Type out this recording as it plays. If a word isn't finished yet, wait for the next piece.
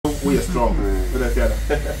we are strong.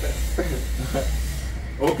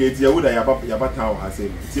 Okay, it's Yahudah Yaba Town has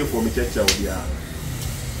said, see for me church will be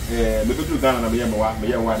me go to Ghana and me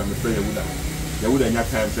one and me pray Yahudah in that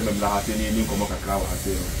time send them last in Komoka Crow has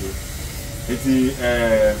said,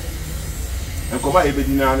 okay. And come out every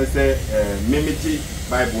dinner and say, Mimiti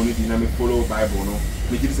Bible, me follow Bible, no,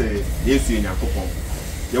 me say, yes, in your coupon.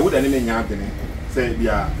 Yahudah name Yakin. Say,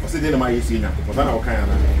 yeah, or say, then my issue in your coupon.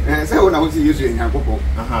 And so when I was using your coupon,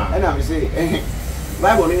 and I say,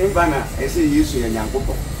 Bible in Banner, I say, using your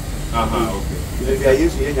coupon. Okay. If I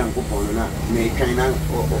use your young coupon, make kind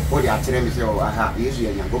of or the academy say, I have used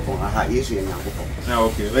your young coupon, I have used your young coupon.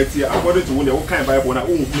 Okay, let's see, according to what kind of Bible, I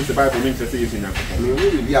won't put the Bible into using your coupon.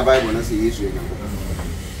 It will be a Bible and say, use your young coupon.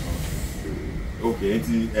 Okay,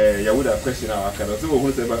 Yahudah question our kind of so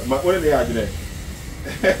who say, but what are they arguing?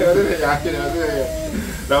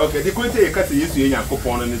 Now, okay, they could say a cut use your young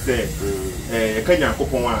coupon and say, a Kenyan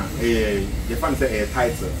coupon, a fan say a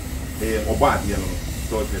title, a bad yellow.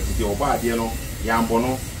 So the Obad,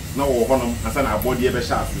 Yambono, no honum, and son our body ever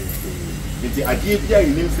shall see. It's I give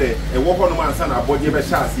him say a walk on one son our body ever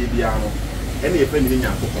shall see piano. Any offending in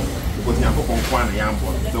Yankopon, because Yankopon Kwan and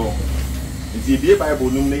Yambon. So it's the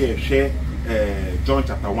Bible name share John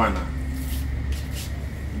chapter 1.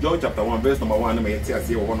 John chapter 1, verse number 1, may tell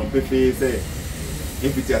you one of Pepe say,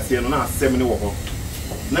 if it's a say, not a seminal,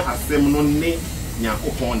 not a seminal name,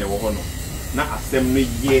 Yankopon, the Wahono, not a seminal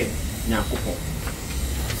year, Yankopon.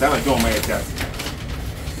 That's John my test.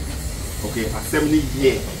 Okay, a 70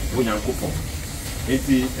 year when you're coupon.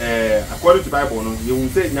 According to Bible, you will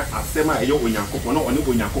say a semi when you're coupon, not only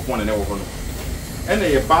when you're coupon and never honor. And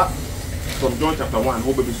a back from John chapter 1,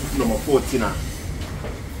 who will be number 14.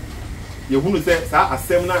 You who say that a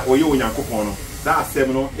seminar or you when you're coupon, that a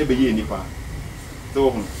seminar every year nipa.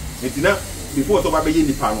 So it's not before so by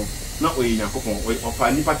nipa, not when you're coupon or for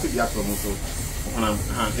nipa to be at so. And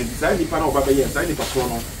design the panel of Baby and Tiny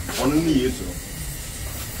Patrono on only years.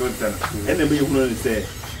 So, and then you say,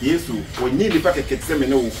 yes, when nearly packet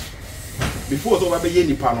semino before so Baby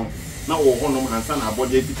any panel, now or honor and son are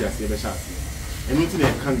body pictures ever shot. And nothing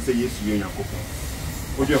I can't say yes to you in your couple.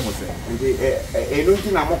 What do you want to say? And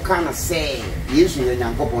nothing I'm kind of say yes to your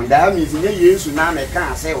young couple. That means in a years to now I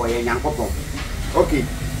can't say or your young couple. Okay.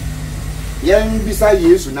 Young beside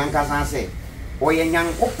years to Nankas say, or your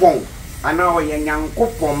young couple. And now a young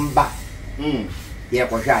coupon back. Yeah,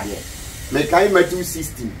 for sure. Make I my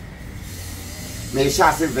 216. May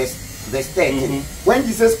shall say verse 13. When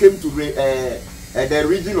Jesus came to the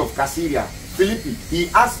region of Caesarea Philippi, he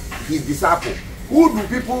asked his disciples, who do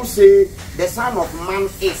people say the Son of Man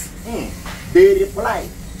is? They replied,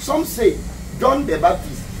 some say John the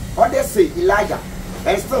Baptist, others say Elijah,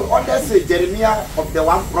 and still others say Jeremiah of the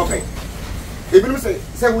one prophet. Even say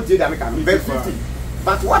what did American? Verse 15.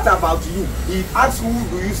 But what about you? He asks, who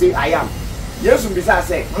do you say I am? Yes, we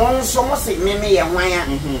say, Monson say me and why?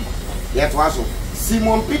 Yet also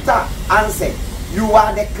Simon Peter answered, you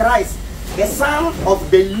are the Christ, the Son of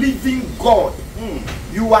the living God.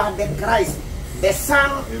 You are the Christ, the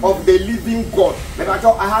Son of the living God.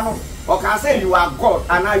 Or can say you are God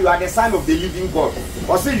and now you are the Son of the living God.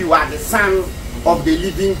 Or say you are the Son of the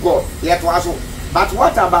living God. Yet also. But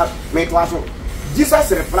what about me?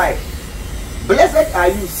 Jesus replied, blessed are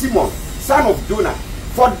you, Simon, son of Jonah,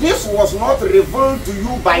 for this was not revealed to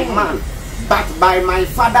you by man, but by my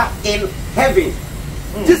Father in heaven.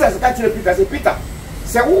 Jesus said to Peter, say, Peter,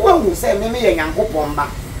 say, who say, me yanko pomba,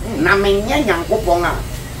 na me yanko ponga,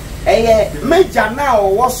 me jana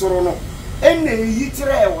o wasorono,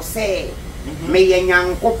 yitre o say, me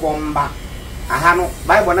yanko pomba. Ahano,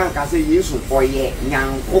 Bible nanka say, Yesu, for ye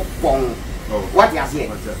yanko pong. What you say?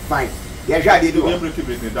 Fine. Yes, I did. You break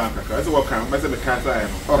it down. That's what can. That's the cancer.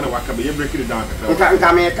 Okay, what can be break it down?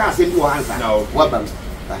 Can't send you answer. No. What about?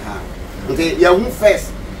 Okay, you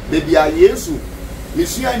first. Baby, Yesu.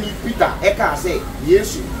 Monsieur ni Peter. Eka say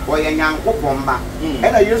Yesu. Or yanko pomba.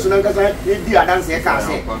 And a Yesu nanka say di adan say eka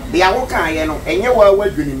say. They are working. You know. Enye wa wa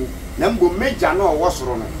dwenimu. Nambo meja no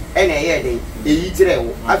wasoro no. Ene ye dey. Eyitire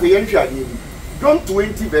wo. Afi yenhwa ni. John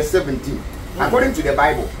 20 verse 17. According to the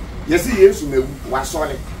Bible. Yes, Yesu me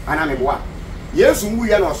wasole. Anameboa. Yesu ngu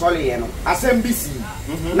ye no sole ye no. Asem bisi.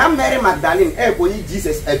 Na Mary Magdalene koyi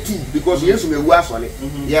Jesus a two because Yesu me wu asole.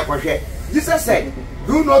 Ye kohwe. Jesus said,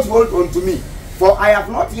 do not hold on to me, for I have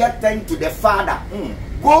not yet turned to the Father.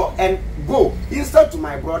 Go instead to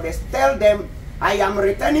my brothers, tell them I am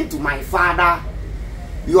returning to my Father,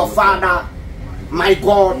 your Father, my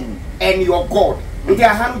God, and your God.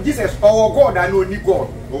 Jesus, our God and only God.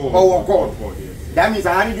 Our God. That means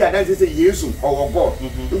I need to say yes, our God.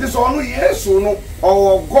 This only yes, no,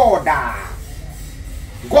 our God.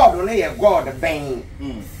 God only a God bang.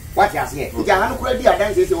 What you say? Jahan could be a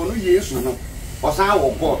dance is only yes no. Or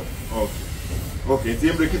some God. Okay,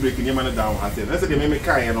 team breaking your man down. I said, let's say the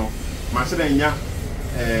Mimikai, you know, Machina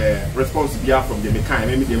response from the Mikai,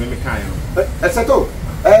 maybe the Mimikai. Sethoo,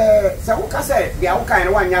 so what say the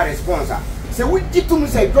kind 1 year response? So we get to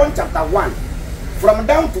say John chapter 1 from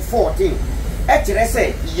down to 14. Actually,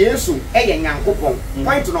 say Yesu, Yankopon.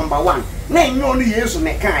 Point number 1. Name only Yesu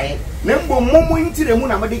Mekai. Number Momo into the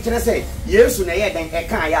moon, I'm say Yesu Nayan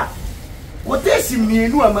Ekaya. What is in me,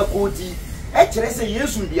 no, I'm a coty. Actually, say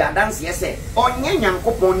Yesu be a dance, yes, or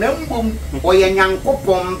Yankopon, Nambum, or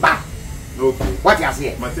Yankopon back. Okay. What you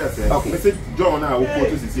say? Matthias, okay. Mr. John, I will go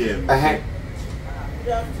to see him.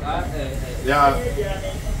 Yeah.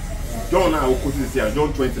 John, I will go to see him.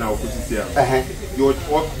 John 20, I will go to see him. Your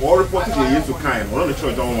all reported the years to kind, or on the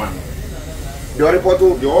church John 1. The report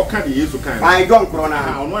to the all kind of years to kind. I don't corona.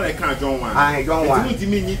 On one I can't John 1. I don't want to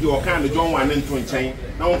mean your kind of John 1 and 20.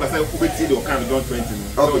 Now, I say, who will see your kind of John 20?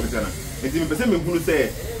 Okay. And the person who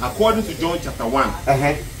say, according to John chapter 1,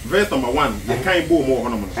 verse number 1, you can't go more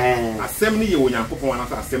on assembly you will Yankopon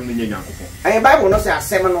and assembly Yankopon. And Bible not say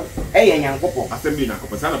assembly, Yankopon, assembly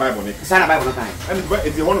Yankopon, Sana Bible, Sana Bible time. And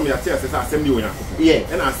it's the one of your tears assembly Yankopon. Yeah,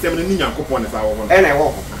 and assembly Yankopon is our one. And I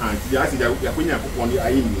walk. I see that Yankopon,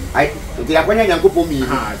 I the Aquania Yankopon,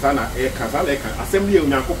 Sana, assembly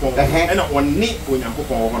Yankopon, and on Nick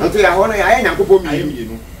Yankopon. Until I want Yankopon,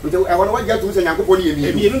 until I want to get to say Yankopon,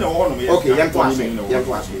 you know. Okay, Yankopon,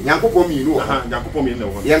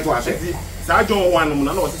 John 1,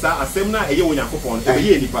 no, assembly, a young Yankopon, a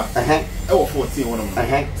year, 14 one.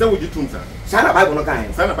 So would you tune, sir? Sana Bible, no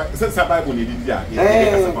kind. Sana Bible needed the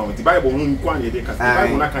Bible, the Bible,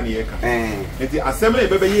 not can you? And the assembly,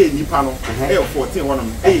 baby, Nipano, 14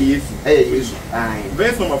 one,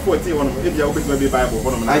 verse number 14 one, if you open the Bible,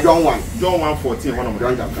 one, I don't want John 1 14 one,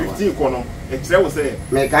 15 corner, it's say,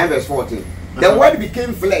 make verse 14. The word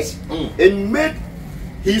became flesh and made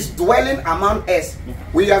his dwelling among us.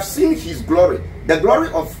 We have seen his glory, the glory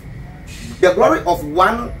of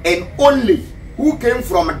one and only, who came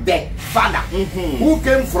from the Father, who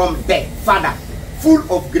came from the Father, full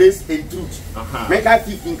of grace and truth. Make I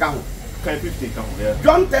 15 count.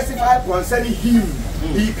 John testified concerning him.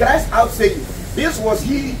 He cries out saying, this was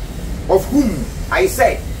he of whom I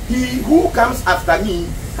said, he who comes after me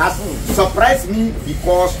has surprised me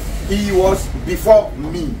because he was before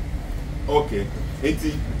me. Okay.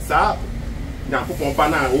 Eti sa Nyankopon pa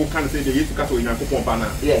na o kan say the Yesu ka so Nyankopon pa na.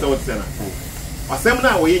 So what's na. Asem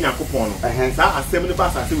na wo ye Nyankopon no. Sa asem ne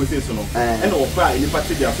ba sa se we say so no. E na oba eni pa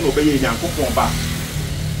te dia so no be ye Nyankopon ba.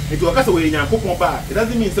 Eti o ka so we ye Nyankopon ba. It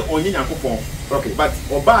doesn't mean say onye Nyankopon. Okay. But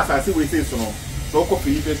oba sa se we say so no. So ko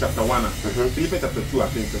Philippians chapter 1, Philippians chapter 2 I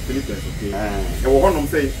think so Philippians okay. E wo honom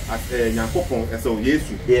say Nyankopon so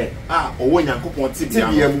Yesu. Yeah. Ah o wo Nyankopon ti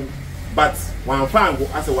bia. But one fan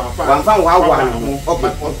as a one fan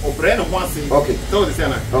okay. So the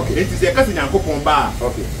same. Okay. It is a cousin Yankopon bar.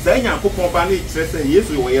 Okay. Saying Yankopon bar need to say yes,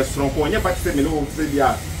 we were strong for your party. We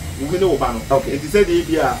know about. Okay. It is said if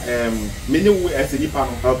you are many as a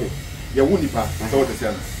nipano. Okay. You won't nipa. So the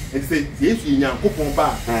same. It says yes, in Yankopon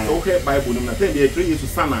bar. Okay, Bible. I'm not saying the 3 years to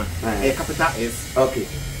Sana a capital S. Okay.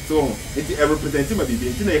 So it is a representative of the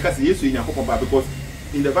internet. You can see yes in Yankopon bar because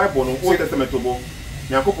in the Bible, no Old Testament.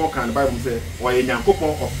 Yankopon can the Bible say, or a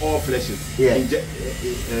Yankopon of all fleshes. Yeah.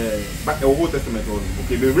 But the Old Testament,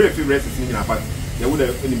 okay, the very few races in here, but they would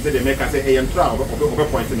have said they make us say, I am proud of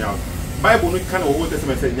pointing out. Bible kind of Old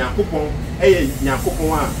Testament say, Yankopon,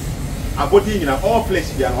 Yankopon, a body in all flesh,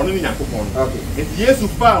 they are only Yankopon. Okay. And years so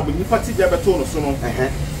far, when you party the baton or so on,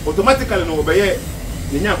 automatically obey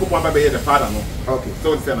the Yankopon by the father. Okay.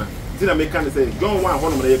 So it's a Dina make kind of say, John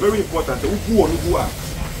 1, they are very important. Who are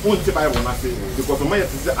won't say Bible na say because my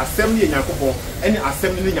assembly Nyankopon any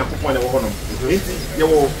assembly Nyankopon na wo hono enti ye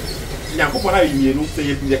wo Nyankopon na yemienu say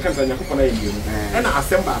ye kan say Nyankopon na yemienu and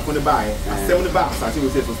assembly akon ba assembly ba asase we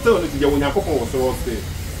say so still ye wo Nyankopon wo so say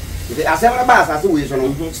the assembly ba asase we so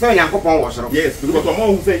no still Nyankopon wo so yes because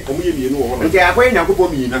omo who say omo yemienu wo hono enti akon Nyankopon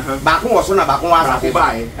mi ba kon wo so na ba kon wa asase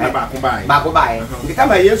ba ba kon ba enti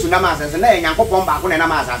kama Yesu na ma asase na Nyankopon ba kon na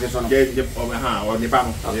ma asase so no o ni ba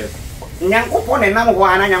no yes Yankopon and Namo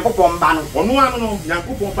and Yankopon Bano. On one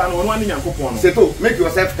Yankopon Bano, on one Yankopon. Sethoo, make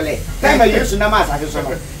yourself clear. Time I use Namas as a son.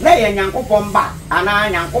 Lay Yankopon Ba, and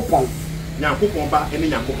I Yankopon. Yankopon Ba, and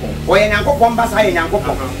Yankopon. Or Yankopon Bas, I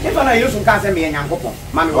Yankopon. If I use some Casamia and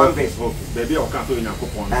Yankopon, Mammy one face, baby or Cato in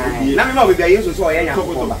Yankopon. Now, no, with the use of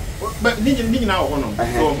Yankopon. But Niggin now on.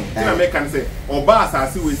 So, I make and say, or Bas, I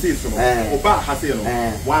see we say so, or Ba Hasino.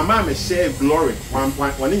 One mamma share glory, one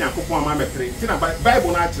in Yankopon, Mamma 3.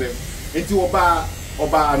 Bible natural. Into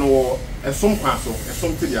oba no some kwaso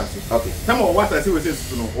some tidiaso okay time o what I say we say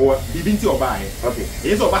no o bibinti oba he okay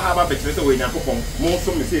yes oba ha ba betre say we nyankopon mo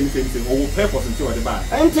so me say anything o purpose nti o de ba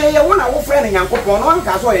enti ye wona wo frɛ ne nyankopon no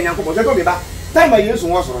anka so ye nyankopon se ko be ba time Yesu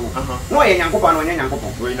wo soro no no ye nyankopon no ye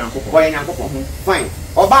nyankopon we nyankopon o ye nyankopon fine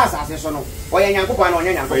oba asase so no o ye nyankopon no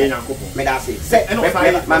ye nyankopon me da say se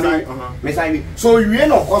me say so wie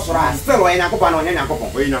no ko soro a still o ye nyankopon no ye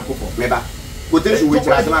nyankopon me ba quotation we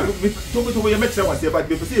tira asema to we me tira wase but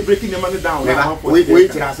people say breaking them down we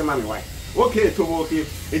tira asema me why okay to okay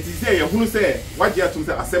it is say hunu say waje atum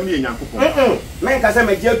say asem ne nyankopon men ka say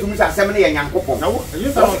me je atum say asem ne nyankopon na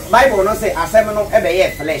Bible no say asem no e be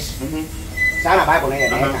ye flesh sana Bible no ye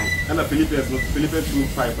na and Philippians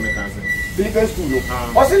 2:5 on the cancer Philippians 2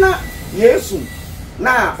 no o se na Yesu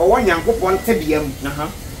na o nyankopon tebiam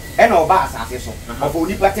e na oba asase so of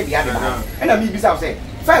onipa tebia de ba e na mi bisa say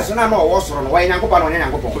first na no wo soro no wo nyankopon no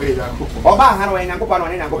nyankopon oba ha no wo nyankopon no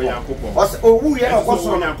nyankopon o wu ye no ko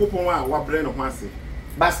soro nyankopon a wa bre no ho ase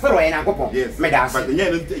but still wo nyankopon me da ase but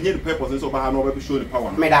the purpose so oba ha no be show the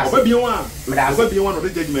power me da ase oba bi one of the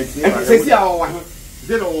judgment se si a wo wa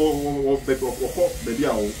zero o baby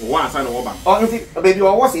a o wa asa no wo ba o nti baby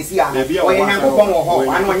o wo se si a wo nyankopon wo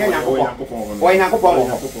ho anu wo nyankopon wo nyankopon wo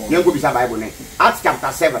ho yengo bisa Bible ne Acts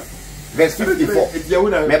chapter 7 verse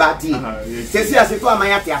 54 me ba ti se si ase to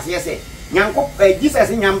amaya te ase se nyankopon Jesus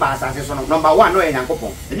nyamba asase so no number 1 no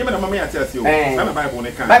nyankopon enye me na mama ya te ase o na Bible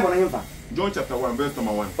ne kan Bible no himfa John chapter 1 verse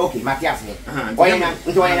number 1 okay Matthias here o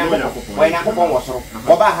nyankopon wo soro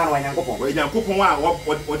oba ha no nyankopon o nyankopon a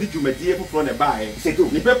o di dwumadie foforo ne ba e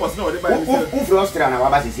Sethoossk ni purpose na o de ba e u fro Austria na wa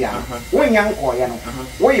ba sisi a wo nyanko ye no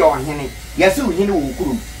wo ye ohene yesi ohene wo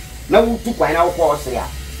kurum na wo tu kwan na wo ko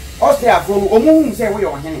Austria fo no omuhum se wo ye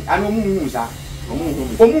ohene ana omuhum sa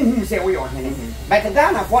omuhum se wo ye ohene but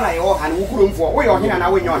Ghana fo na ye o han wo kurum fo wo ye ohene na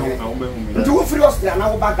wo nye ohene nti wo fri Austria na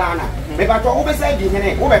wo ba Ghana me ba to wo be say di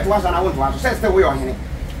hene wo be to asa na wo to aso se wo ye ohene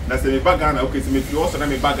na se me ba Ghana okay se me fi also na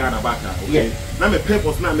me ba Ghana ba ka okay na me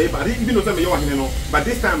purpose na me ba even though say me ye ohene no but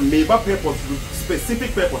this time me ba purpose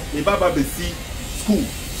specific purpose me ba be see school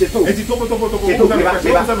Sethoo eti topo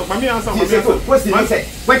mami answer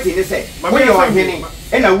wetin ni say wo ye ohene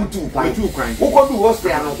e na wutu kwan wo ko du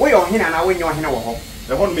Austria no wo ye ohene na wo nye ohene wo ho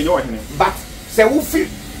e ho no me ye ohene but se wo fi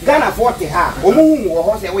Ghana 40 ha omuhum wo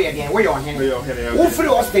ho se wo ye den wo ye ohene wo fri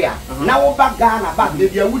Austria na wo ba Ghana ba de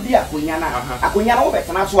bia wudi akonya na wo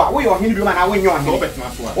betena so a wo ye ohene bi ma na wo nye ohene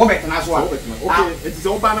wo betena so a okay it is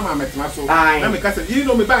oba na ma metena so na me ka say you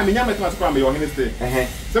know me ba me nya metena so kwa me ye ohene stay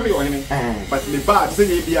se me ye ohene but me ba se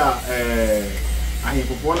ye bia ahin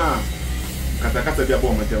popo na kata bia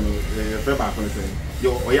bo mo tem fe ba ko se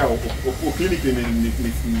yo oya o clinic ni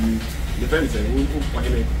defend say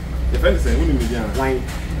ohene defend say woni me dia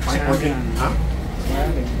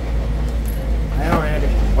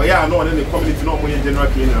oh yeah no the community no more general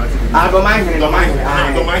cleaner do mind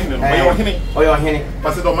oh your hene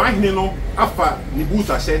but do mind no afa ni boot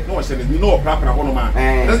ahye no ohye ni no prapra ho no ma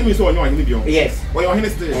doesn't mean so onyo hene bi on yes oh your hene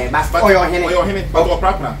still but oh your hene but do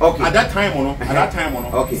prapra at that time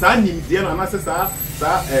okay sa nim die na say sa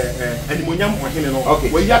animonyam ohene no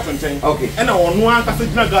we ya tonchen e na ono aka se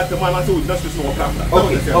gina gata ma na se we just no prapra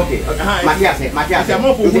okay Matthias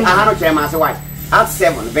ahano chema se why Acts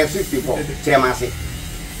 7 verse 54 chema se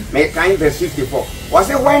me kind verse 54 was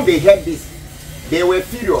it when they heard this they were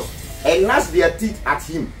furious and gnashed their teeth at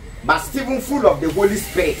him but Stephen full of the Holy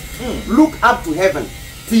Spirit looked up to heaven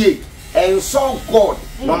and saw God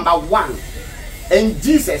number 1 and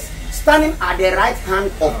Jesus standing at the right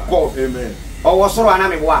hand of God amen was so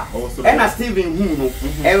anamebwa and Stephen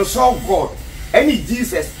and saw God and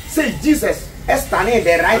Jesus say Jesus standing at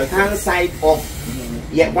the right hand side of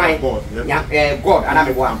God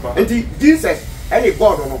anamebwa and Jesus and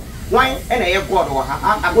God no why and God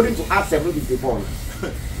according to Acts 7:54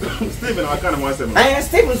 Stephen I kind of want to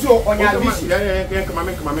Stephen so on your vision come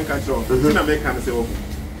on control na make can say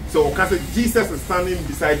so can Jesus is standing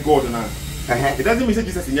beside God now it doesn't mean say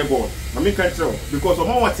Jesus is near God I mean control because of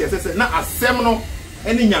what he says na asem no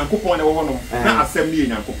any nyankopon na wo ho no na asem ni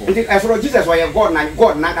nyankopon nti esoro Jesus wa God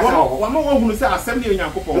na kasa wo wa mo hu no say asem ni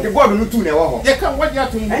nyankopon nti God no tu na wo ho ye kan what ya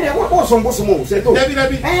tum and wo somboso mo say to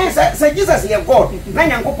David say Jesus ye God na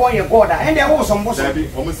nyankopon ye God and they wo somboso David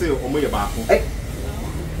o mo say o mo ye baako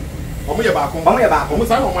omo ye baako omo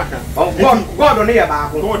sa no maka God no ye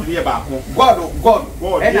baako God ni ye baako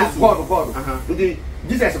God and God nti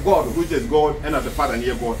Jesus God Jesus God and as the Father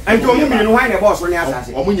near God and to me no why the boss on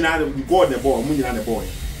asase omo nyina God the boy omo nyina the boy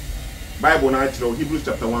Bible na chiro Hebrews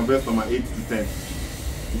chapter 1 verse number 8 to 10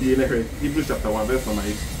 the Hebrews chapter 1 verse number 8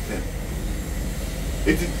 to 10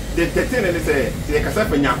 the thing and say kasa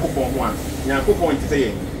fa Nyankopon ho a Nyankopon ti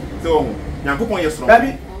say so Nyankopon yes no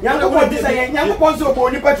baby Nyankopon ti say Nyankopon so bo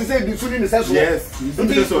nipa ti say di suni ni say so yes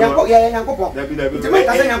Nyankopon Nyankopon ti me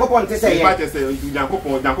kasa Nyankopon ti say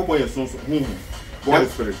Nyankopon yes so Holy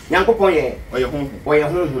Spirit Nyankopon ye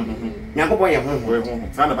Nyankopon ye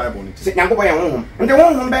honhom sa na Bible ni say Nyankopon ye honhom nti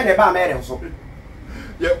honhom be na ba mere so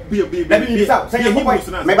yeah be say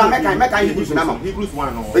Nyankopon me ba meka Hebrews na ma Hebrews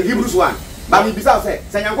 1 no Hebrews 1 ba mi bisa say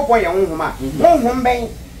Nyankopon ye honhom a honhom ben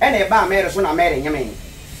e na ba mere so na mere nyame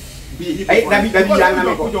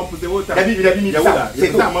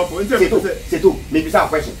Sethoo, maybe some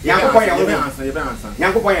question. Nyankopon ye honhom.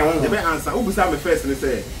 Nyankopon ye honhom. The answer. Who bisa me first and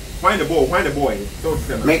say why the boy? So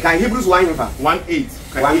make Hebrews 1:8.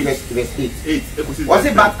 1 verse 8. Was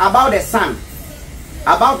it but about the son?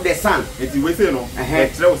 About the son. It we say no. Say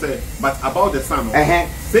but about the son.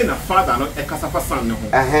 Say na father no e kasa fa son no.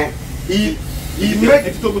 He made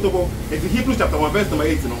it to Hebrews chapter 1 verse number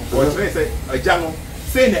 8 no. Or say agya no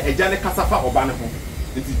say na agya ne kasa fa oba ne ho.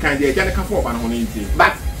 It kind the agya ne kasa oba ne ho nti.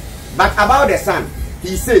 But about the son,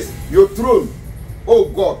 he says, your throne, oh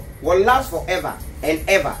God, will last forever and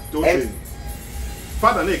ever. And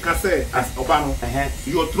Father ne can say as Obano,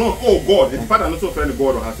 your throne, oh God, and Father no so friend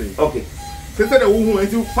God or has say. Okay. Say the who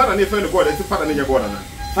and Father ne friend God, and Father ne God na.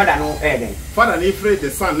 Father no then. Father ne afraid the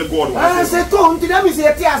son ne God. Ah, say to nti na me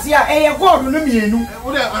say tiasia e God no mienu.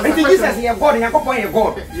 Nti Jesus ye God, Nyankopon ye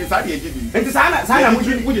God. Yes, I dey give. Nti sana mu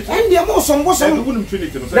ndi. Ndi mo som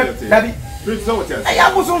Trinity no say. Dabi. Trinity so what else? Eh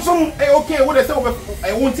abosom. Eh okay, what they say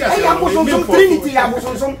I won't tell you. Eh abosom Trinity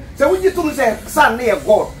abosom. Say we just to say son ne ye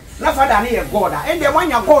God. Na father ne ye God. And the one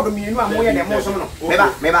ya God mienu am wo ye dem mo som no.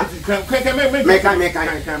 Meba. Can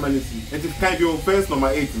it can be first number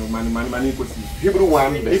 8 no man ko see. Hebrew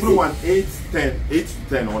 1 8 to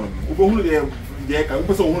 10 one. Ubonu dey can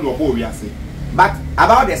person who do obo wi ase. But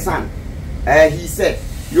about the son, he said,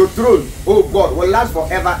 your throne, oh God, will last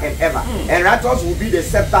forever and ever, and righteous will be the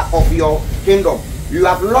scepter of your kingdom. You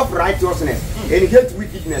have loved righteousness and hate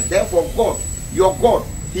wickedness. Therefore, God, your God,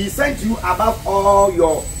 He sent you above all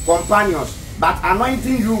your companions, but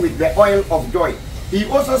anointing you with the oil of joy. He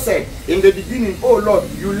also said, in the beginning, oh Lord,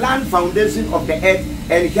 you laid foundation of the earth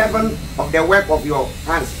and heaven of the work of your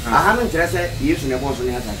hands.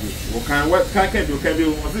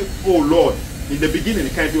 Oh Lord, in the beginning,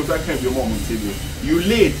 it can't be a moment. You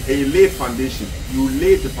laid foundation. You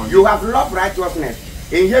laid the foundation. You have loved righteousness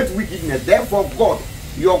and hate wickedness. Therefore, God,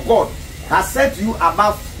 your God, has set you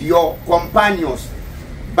above your companions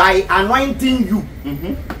by anointing you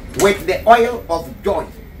with the oil of joy.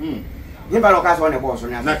 Verse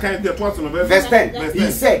 10.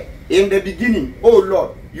 He said, in the beginning, oh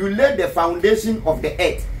Lord, you laid the foundation of the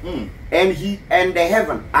earth, and the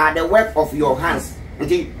heaven are the work of your hands.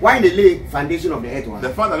 Why they lay foundation of the earth? The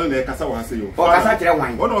father no dey kasa wa say you. Oh, kasa kire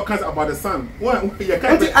wan. What no kasa about the son? One you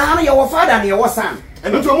can. Your father and your son.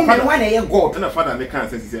 And you mean when you God. And the father they can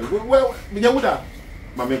say well Yahudah.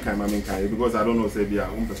 Mamen because I don't know say dia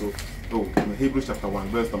person. Oh, Hebrews chapter 1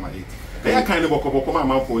 verse number 8. They kind of boko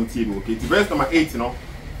man for until okay. Verse number 8, you know.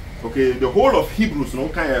 Okay, the whole of Hebrews, no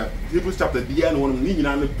kind of Hebrews chapter the end one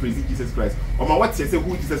meaning praise Jesus Christ. Or my what say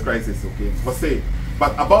who Jesus Christ is, okay? But say,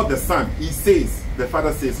 but about the son, he says, the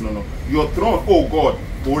father says, no, your throne, oh God,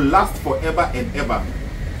 will last forever and ever.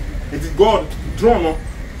 It is God, throne,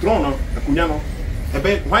 akunyano.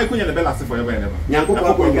 Why couldn't the bell last forever and ever?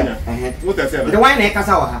 What I said. The one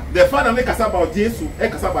Ekasawa. The father make us about Jesus,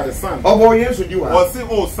 Ekasa about the son. Oh boy, yes, you are. Or say,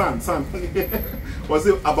 oh son. Was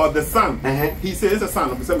it about the son? He says the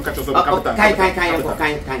son. Was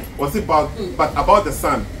it about but about the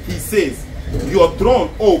son? He says, your throne,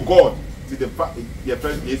 oh God, to the first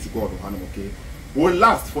is God, okay, will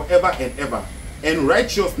last forever and ever, and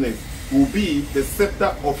righteousness will be the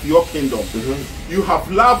scepter of your kingdom. You have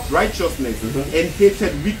loved righteousness and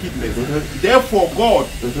hated wickedness. Therefore, God,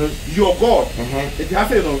 your God, it has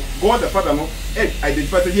said, God the Father, no,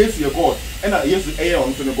 identifies yes, your God, and yes,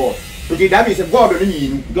 unto the God. Okay, that means God only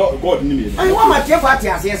you. God only you. I want my tear party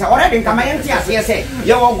as yes, already come and say,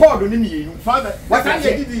 your God only you. Father, what I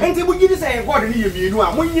did, and you would say, God only you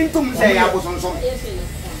know, when you to say I was on some.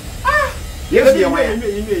 Yes, you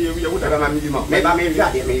would have a minimum. Maybe I mean,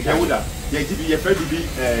 Yahudah. You give you a friend to be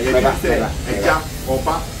a jam or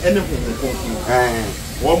back anything.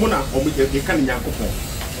 Womuna or with a canning yankopon.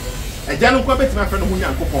 A jam will bet my friend who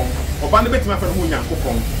yankopon, or Bandy bet my friend who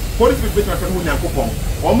yankopon, Police bet my friend who yankopon,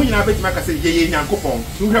 or Muna bet my say, yea, yankopon,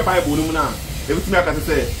 through her Bible, Lumina. Everything I can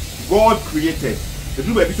say, God created. The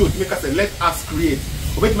blue baby to make us say, let us create.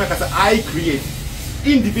 Or bet my say, I create.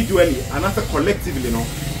 Individually and also collectively, no,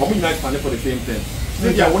 or we not for the same thing.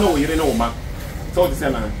 Maybe I want to hear no man. So the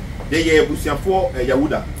same they ye busia for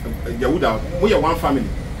Yahudah. Yahudah, we are one family.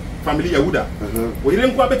 Family Yahudah. We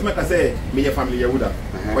didn't go bet make say me your family Yahudah.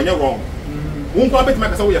 When you're wrong. Won't go bet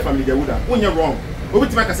make say we your family Yahudah. When you're wrong. We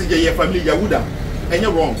bet make say your family Yahudah. And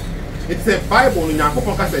you're wrong. It's a Bible in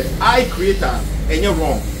Yakopon can say I creator and you're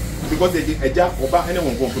wrong. Because they did a job over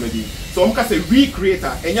anyone going to do. So I'm say we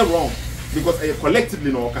creator and you're wrong. Because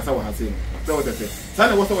collectively no Kasawa has seen. So what I say.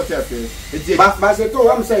 Sana what I say. But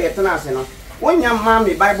Sethoossk, I'm saying it now. When your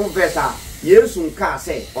mommy Bible verse yes can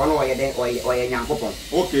say on or Yankopon.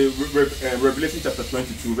 Okay, Revelation chapter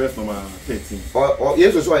 22, verse number 13. Or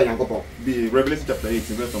yes, was why Yankopon. The Revelation chapter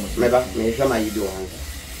 18, verse number 13. Never, me sure you do.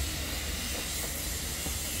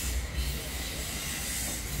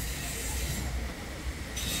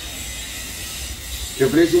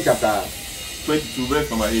 Revelation chapter 22, verse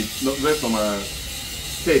number 8, no, verse number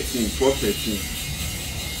 13, 12, 13.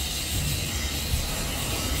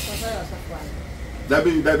 That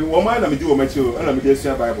be one man. Let me do a mature and let me just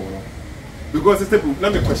share Bible. Because it's a book.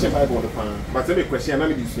 Let me question Bible on the pan. But let me question. Let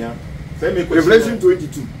me do share. Revelation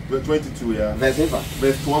 22. 22, yeah. Verse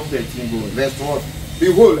 12, 13. Go. Verse 12.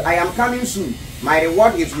 Behold, I am coming soon. My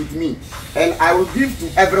reward is with me, and I will give to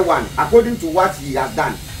everyone according to what he has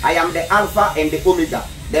done. I am the Alpha and the Omega,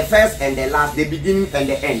 the first and the last, the beginning and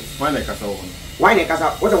the end. Why not Kasa? Why not Kasa?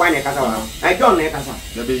 What's a wine Kasa? I don't know Kasa.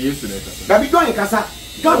 There be used to Kasa. There be don't Kasa.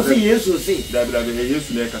 Don't say yes to say. There be used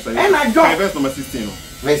to Kasa. And I don't. Verse number 16.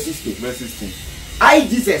 Verse 16. Verse 16. I,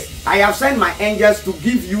 Jesus, I have sent my angels to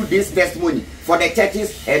give you this testimony for the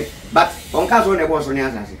churches, and but on case on the boss on the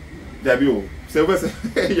answer. There be oh. So verse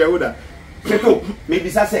Yahudah. Sethoo, maybe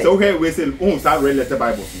say. So here we say, oh, start red letter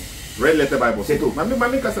Bible. Red letter Bible. Sethoo.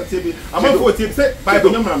 Mami kasa tibi. Ama ko tibi say Bible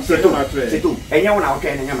nyama am say to na tre. Sethoo. Enya wona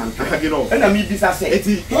okay na nyama am. You know. Na mi bisa say.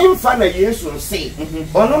 Him fa na Yesu say.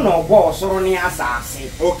 Ono na obo osoro ni asase.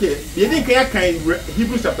 Okay. Ye din kan kan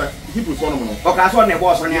Hebrews 1 no. O ka so na obo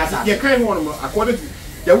osoro ni asase. Ye kan one no according to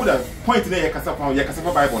Yahudah point na ye kasa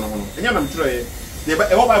Bible no no. Enya na mtre ye ba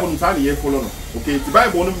Bible no sa na ye follow no. Okay. The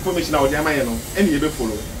Bible no information na o dey am ye no. Eni ye be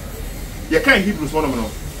follow. You can't Hebrews one of them.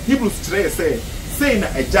 Hebrews 3 say na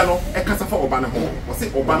a jano a casafa obana home or say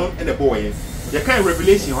obano and the boy. You can't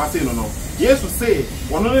Revelation or say no. Yes, to say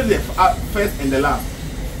one only the first and the last.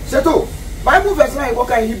 Sethoo, Bible verse 9 what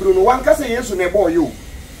kind Hebrew no one can say yes to the boy you.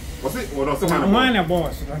 Was it or not one a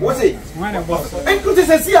boss? Was it? One a boss. And to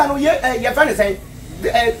say no your friend say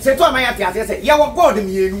Sethoo my ati say ya wa God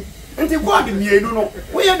mienu. Nti God mienu no.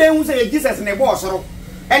 We dey who say Jesus na boss ro.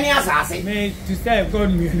 Any assassin? Me to say God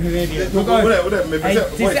me radio.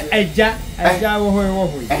 Because eja wo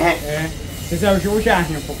ho. It's a show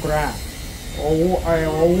shahin for cry.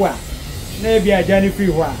 Oh, what? Maybe a Johnny free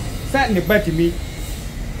one. Sat in the bed to me.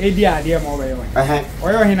 Edia, dear mobile.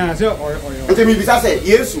 Or your hinna, or to me, besides,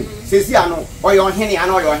 yes, says Yano, or your henny,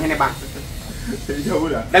 and or your henny back.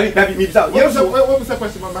 Yahudah. Let me meet out. Yes, what was the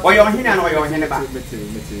question? Or your henny, or your henny back.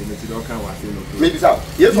 Maybe so.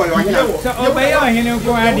 Yes, or your henny. So, obey your henny,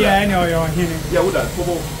 go idea, and your henny. Yahudah, who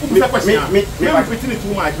was the question? Me pretty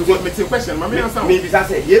too much. You got me to question. Maybe I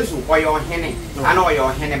say yes, or your henny, and or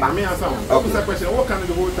your henny back. What was the question? What kind of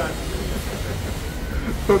the whole time?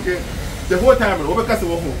 Okay. The whole time, because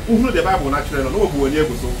who knew the Bible naturally, no one near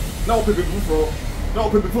so. Now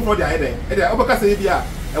people for the idea. And the upper Casabia,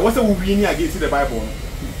 and what's a winning against the Bible.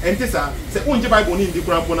 And this say, only Bible in the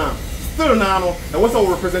Grampona. Still now, and what's all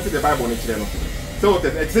represented the Bible in the channel. So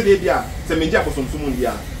that said, yeah, say, Minja for some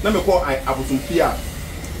Sumundia. Number 4, I have some fear.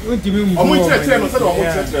 What do you mean? I'm going to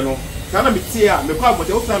tell you, Sana mitia mekwa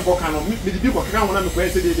bote osan go kan me di ko kan wona me ko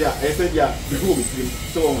ese dia ese dia bihu between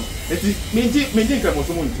so eti menji kan mo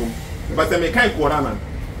so mo ntum but me kai Quran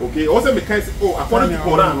okay also me kai oh according to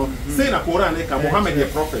Quran say na Quran e ka Muhammad the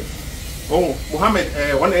prophet oh Muhammad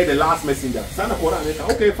one of the last messenger sana Quran e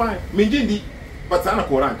ka okay fine menji ndi but sana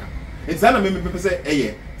Quran ka eti sana me say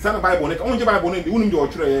eh sana Bible ne ka onje Bible ne di unum de o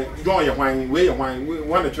tire John ye hwan we ye hwan we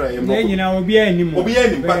wan tire ye mo na nyina obi anim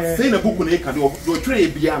but say na book ne ka do tire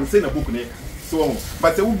bia am say na book ne so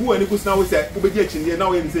but say ubu ani kusna we say ubedi achinde na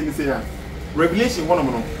we say ya Revelation one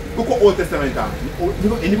no go Old Testament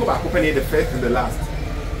anybody back open the first and the last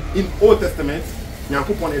in Old Testament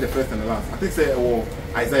Yakupon the first and the last I think say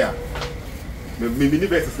Isaiah me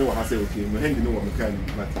verses no ha say okay me hang no me can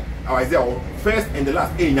but Isaiah first and the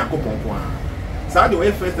last Yakupon kwa so the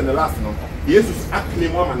way first and the last no Jesus actually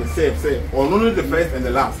one man say or only the first and the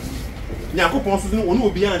last Yakupon so no onu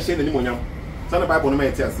obi an share na ni monyam so the Bible no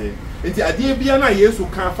me tell say enti ade bia na Jesus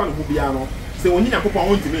kan fa no ho bia no say oni Yakupon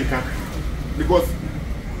won timi kan because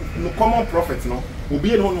no common prophet no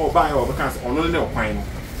obi no buy or because on only no kwan no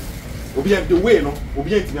the way no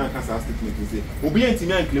obi ntimi anka sa statement say obi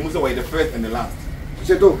ntimi ankle mu say we the first and the last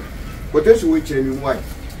Sethoo what else we change me why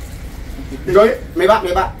John me ba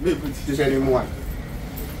to say me why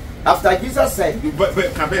after Jesus said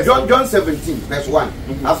John 17 verse 1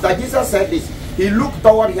 after Jesus said this he looked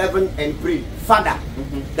toward heaven and prayed Father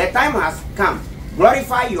the time has come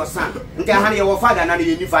glorify your son your father and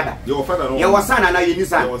your father your son and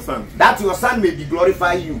your son that your son may be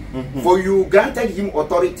glorify you for you granted him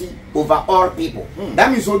authority over all people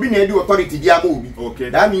that means obi na the authority dia mo obi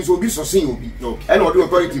that means obi sosin obi and the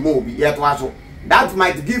authority mo obi yet also that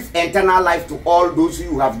might give eternal life to all those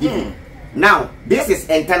you have given now this is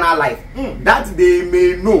eternal life that they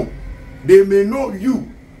may know you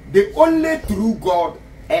the only true God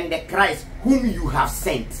and the Christ whom you have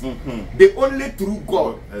sent. The only true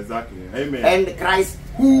God. Exactly. Amen. And the Christ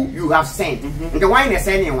who you have sent. The wine is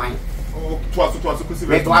any wine.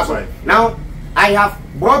 Now, I have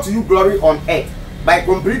brought you glory on earth by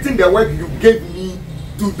completing the work you gave me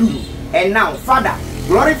to do. And now, Father,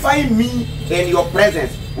 glorify me in your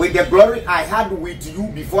presence with the glory I had with you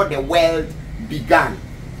before the world began.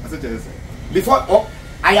 Before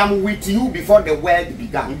I am with you before the world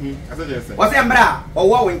began. What's the bra or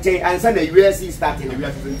what when change and send the USC starting?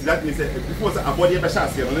 That means before a body of a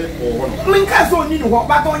chassis or one. Minkaso need what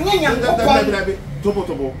but on Yan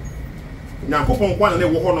Topo. Now, Popon one and they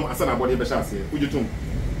walk on as a body of a chassis. Would you too?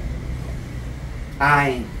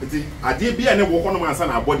 I did be and walk on my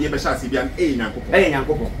son, a body of a chassis be an A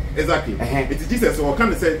Yanko. Exactly. It is Jesus or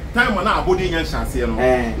can say time on our body and chassis,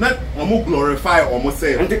 not almost glorify almost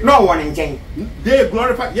say. No one in change. They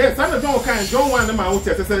glorify. Yes, I don't kind. Don't want them out.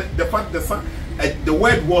 Said the fact the son, the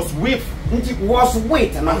word was with. It was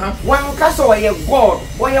with. One castle where God,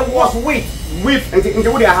 where was with. With. And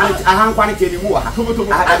the way I hand quantity anymore.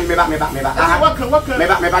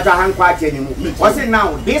 What's it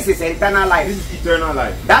now? This is eternal life. This is eternal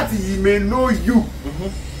life. That ye may know you,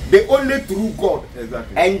 the only true God,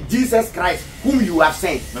 exactly, and Jesus Christ, whom you have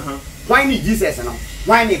sent. Why need Jesus? No?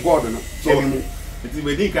 Why need God? No? It is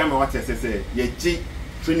within kind of what I say. Ye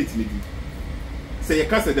Trinity. Say you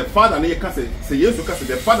can say the Father, and you can say yes, you can say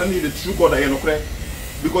the Father need the true God. I know correct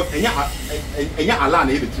because enya Allah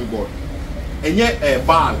need the true God. Enya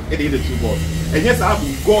Baal need the true God. And yes, I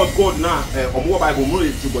have God now. Omo Bible know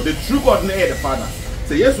the true God. The true God need the Father.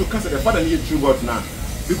 Say yes, you can say the Father need the true God now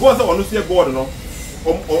because I want to see God. No,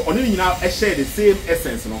 only now share the same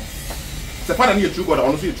essence. No, the Father need the true God. I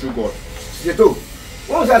want to see the true God. Sethoo.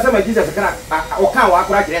 What was I saying? Jesus can or can walk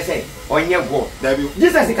right there say on your God.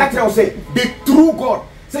 Jesus is catching say the true God.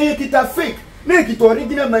 Say you get a fake. Make it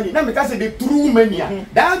original money. Now because the true money.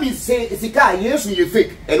 That means say it's a car. Yes, you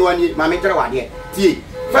fake. And one my mentor one here.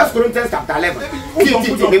 First Corinthians chapter 11. And you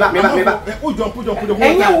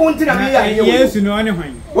won't tell me yes, you know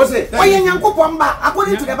anything. What's it? Why you yanko pomba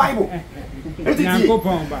according to the Bible?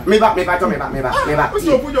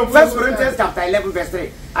 First Corinthians chapter 11 verse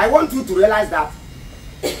 3. I want you to realize that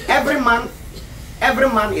every man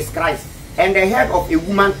is Christ, and the head of a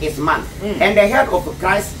woman is man, and the head of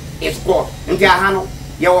Christ is God. And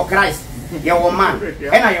you're Christ, you're man,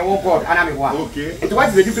 and I am God, and I'm one. Okay. And what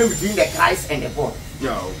is the difference between the Christ and the God?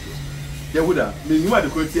 Yeah, okay. Yahudah, you are the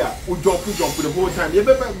quote who jump the whole time. Your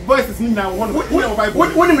voices now one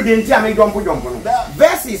when we didn't tell me jump.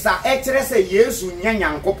 Verses are actually say yes,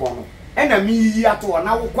 Yan Copono, and a me at all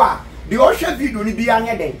now. The ocean video will be on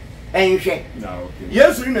your day. And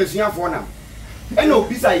yes, you know, see for now. And no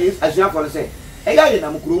pizza is as you have to say. A guy in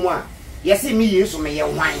Amukruma. Yes, me use me a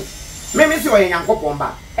wine. Maybe see a young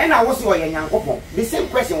copomba. And I was a young copon. The same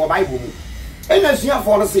question what Bible. And as you have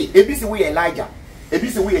to say, a busy way Elijah, a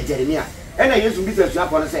busy way Jeremiah. And I used to be as you have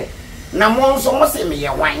to say. Now, so must say me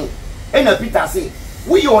a wine. And a Peter say,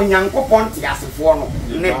 we are young copon as a forno.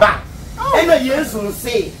 Never. And I used to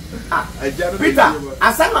say, Peter,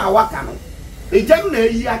 as I'm a a gem na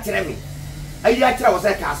yi akere me ayi akere wo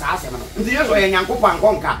se ka sa asem no nti yeso ye nyankopɔ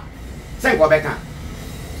ankonka se ko beka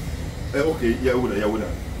okay Yahudah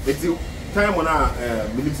eti time na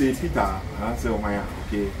believe say Peter say omaya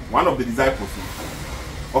okay one of the disciples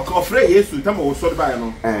ofre yesu time wo so by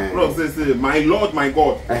no Lord say my Lord my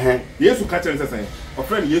God yesu catch and say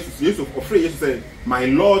ofre yesu ofre yesu say my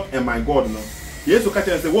Lord and my God no yesu catch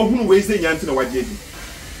and say wo hunu we say nyanti na waje di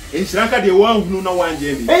in Sranka de one who no one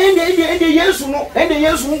Jenny. And the yes no, and the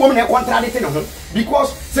yes woman contradicting him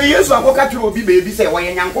because say yes, I walk at you be baby say why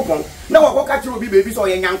young coupon. Now I walk at you be baby so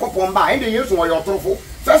young coupon by and the yes or your truthful.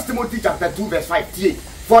 1 Timothy chapter 2 verse 5.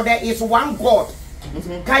 For there is one God.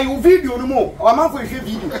 Can you video no more? Or man for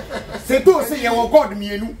video. Sethoo say your God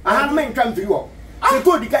me nu. I have men come to you.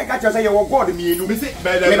 Sethoo the guy catch say your God me nu.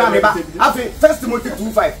 After 1 Timothy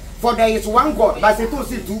 2:5. For there is one God, but Sethoo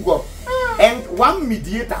see two God, and one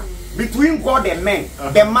mediator between God and men,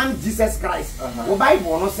 the man Jesus Christ. The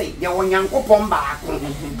Bible no say you want Nyankopon baako.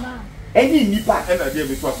 Any nipa.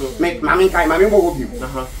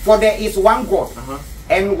 For there is one God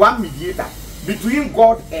and one mediator between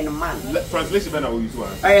God and man. Translation better we use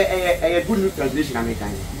a good new translation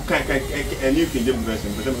American. A New King James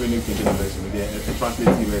version, but then New King James version, the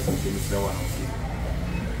translated version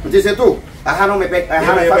is Sethoo. I have no me back. I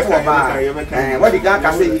have a fatwa. What the guy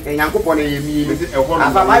can say in Nyankopon e mi.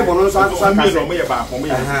 Afa Bible no so can say.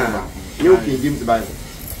 New King James Bible.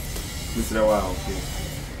 Mr. Wow, okay.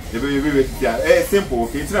 Simple,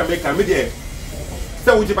 okay. It's not make a media.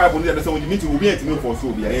 So which Bible need so you mean to be able to for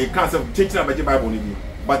so be a cancer change na Bible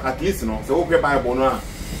but at least no so okay Bible no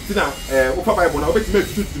tina ofa Bible na obeti make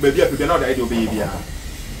to be a na the idea be bia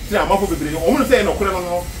tina amafo bebre o mo say no kure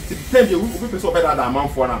no ti time be we person better than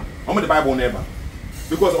amafo na o mo the Bible never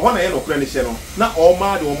because ho na ye no kure ni hye no na o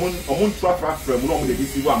ma de o mo trafra from no o mo de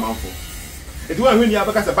deceive amafo it one when you have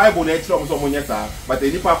a Bible na ekiro so mo nyesa but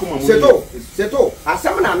enipa ko mo Sethoo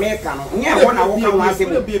asem na America no nye ho na wo kan wa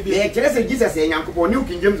asem e kire se Jesus e Nyankopon New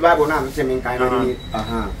King James Bible na se me kan na ni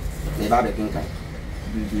ne ba be kan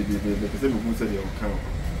the same who said you can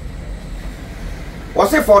or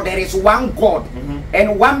say for there is one God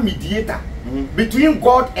and one mediator between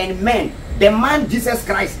God and men, the man Jesus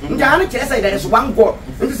Christ. Njana kire say there is one God.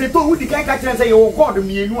 Nti Sethoo who di kan ka kire say you God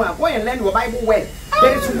mienu a go and learn your Bible well.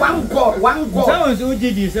 There is one God, one God. Someone who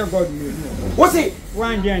did this God mienu. What's it?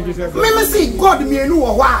 One day Jesus. Me see God mienu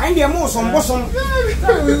o wa and dey mo some bosom. Me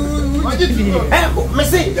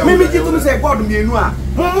see me gitu me say God mienu a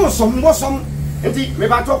mo some bosom. Nti me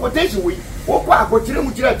ba to quotation we wo kwa ko kire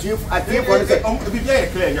mu kire atue for say bibia e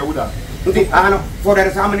clear Yahudah. Nti for there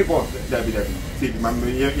is how many God? That be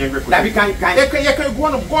That be kind. You can go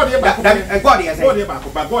on God here back. God here say. God here back.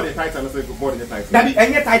 But God here title say God here title. That be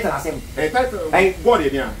any title asem. Title God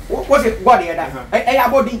here. What's it God here that?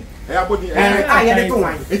 Body. Body. The two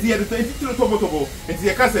one. It's here the tobo. It's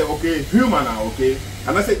here can say okay human okay.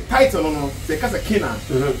 And I say title no say can say king.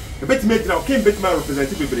 The bet me now king bet man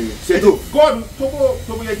representative be. Sethoo. God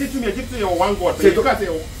tobo you give to your one God. You can say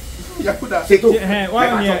Yahudah. Sethoo.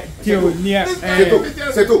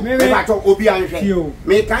 Sethoo. Me ba to obi anhwe.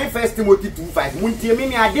 Me kan First Timothy 2:5. Muntie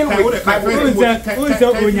me ade no we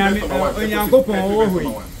Onyankopon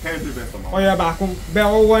wo oya ba ko be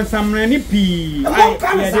o won samrani pi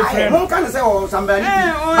mon kan say o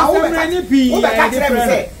samrani pi wo be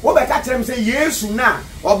ka kire me say Yesu na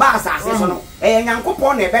oba asase so no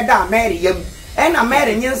Nyankopon na e be da Mary yam ena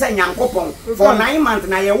Mary nyensa Nyankopon for 9 months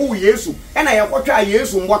na ye wo Yesu ena ye kwotwa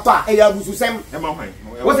Yesu mboto a e ya bususem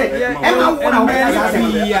what's it ena wo na we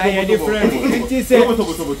different it say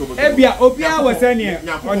ebia obia wasani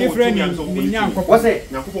o different ni Nyankopon what's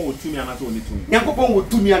it Nyankopon wo tumi ana so oni tumi Nyankopon wo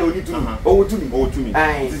tumi ana oni tumi o tumi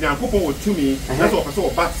Nyankopon wo tumi na so o so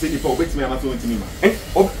ba se ni pa obetumi ana so oni tumi ma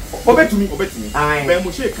obetumi be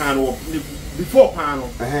mo she kan wo before pan no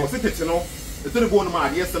o se tete no it's only going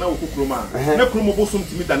mad. Yes, and I will cook Roma. No Chromo bosom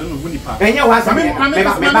to me than in Winipa. And you was and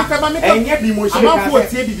yet the motion. I'm for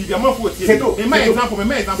TV. I'm for TV. In my example,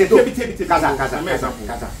 my example,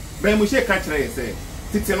 Casa. Ben Mushe catch say,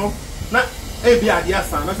 Titano, not Abia, the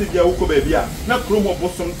Asa, not the Yauko baby. Not Chromo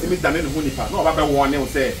bosom to me than in Winipa. No, about one will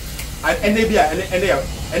say. And they be and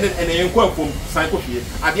they inquire from Psychophia.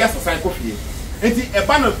 At the Asa Psychophia. And the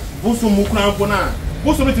Ebana Busum Mukran Pona.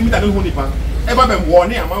 Busum to me than in Winipa. Ever been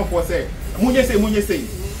warning a man for say. Munye say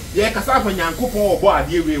ye kasa fa Nyankopon obo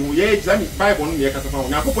ade we hu ye examine Bible no ye kasa fa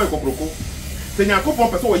Nyankopon ekokroko se Nyankopon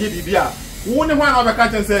pese wo ye bibia wo ne ho na obeka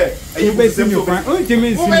chen say ayi be sim yo fan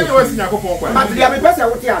ontimi sim wo we Nyankopon kwa but dia me pese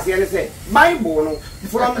wo ti ase ne say Bible no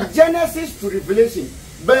from Genesis to Revelation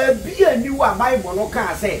baby aniwa Bible no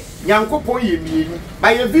kan say Nyankopon ye mienu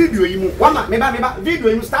by a video yi mu wama me ba video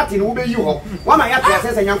yi mu starting wo be yi ho wama ya tia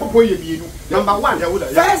say Nyankopon ye mienu number 1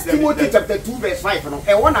 First Timothy chapter 2 verse 5 no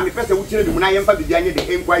e wona me pese wo kire mi mu na yemfa bibia nye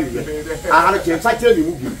de enquire aha no kire sa kire mi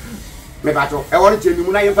mu bi me ba to e wona kire mi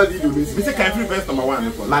mu na yemfa video mi say can free verse number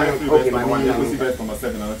 1 okay man you go see verse number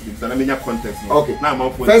 7 and so na menya context okay now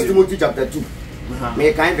First Timothy chapter 2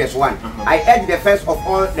 me kind verse 1 I urge the first of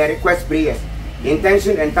all the request prayers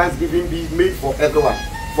intention and thanksgiving be made for everyone,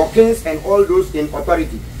 for kings and all those in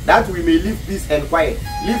authority, that we may live peace and quiet,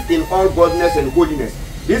 live in all godliness and holiness.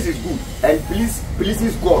 This is good and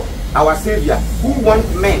pleases God, our Savior, who wants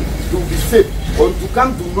men to be saved and to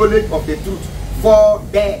come to knowledge of the truth. For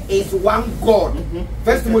there is one God.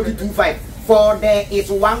 1 Timothy 2:5. For there is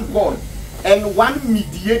one God and one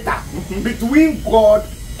mediator between God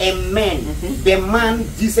amen. The man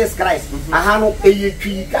Jesus Christ. Ahano eye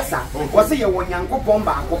twi kasa. O se ye wo Nyankopon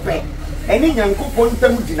ba akopɛ. Eni Nyankopon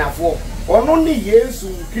tam dinafo. Ono ni Yesu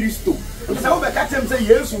Kristo. Nse wo be ka tem se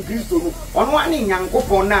Yesu Kristo no. Ono ani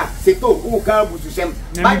Nyankopon na Sethoo wo ka bususem.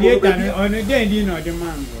 Mediator ono den di no de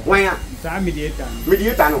man. Wanya Sa mediator.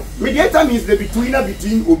 Mediator no. Mediator means the betweener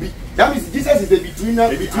between obi. That means Jesus is the betweener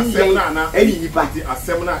between you and any party.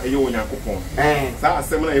 Assembly eye wo Nyankopon. Sa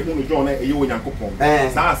assembly e hu no John eye wo Nyankopon.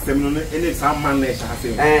 Sa assembly no any some man na e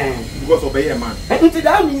hase. Because obey a man. And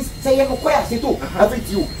that means say you go kwea Sethoo.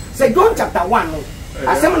 Affect you. Say John chapter 1 no.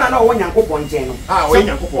 Asem na wo Nyankopon nchen no. Wo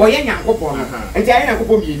Nyankopon. Wo Nyankopon no. Enti aye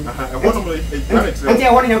Nyankopon mienu. Enti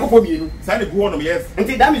aye Nyankopon mienu. Sa ne gu honom yes.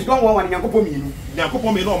 Enti that means John 1 Nyankopon mienu.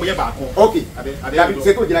 Nyankopon mienu o mo ye baako. Okay. David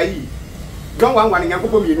Sethoo jira yi. John 1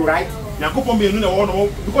 Nyankopon mienu, right? Nyankopon mienu na wo no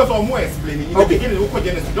because o mo explain in the beginning we call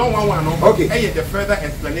Genesis. John 1 no. Okay. The further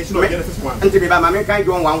explanation of Genesis 1. Enti me ba ma me kan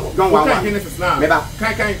John 1 Genesis na. Me ba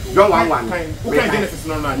kan John 1. Who can Genesis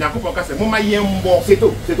no na Nyankopon ka se mo ma yembo.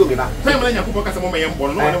 Sethoo me ba. Time na Nyankopon ka se mo ma yembo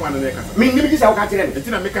no one one na ka se. Me nimi gisa o ka kire me.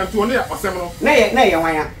 Enti na me kan to no ya osem no. Na ye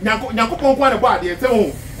wan ya. Nyankopon kwa na bo ade te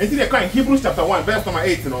ho. Enti the kan Hebrews chapter 1 verse number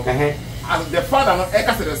 8 no. As the father no e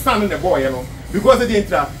ka se the son and the boy no because they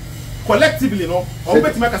enter collectively no o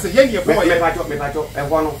bet me ka say yen ye boy me pacho e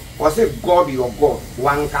wono o say God your God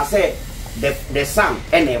one ka say the son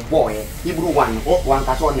and a boy Hebrew 1 one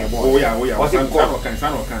ka so na boy oh yeah o say God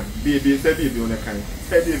san o kan be say be on the kan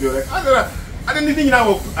say be on the I didn't think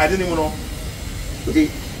now I didn't even know okay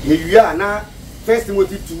you are na 1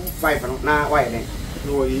 Timothy 2:5 no na why then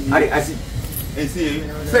no I see and see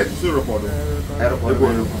said to report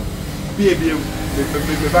be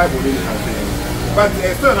the Bible didn't have but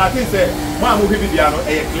still I think say one who be there no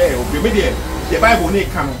clear okay the Bible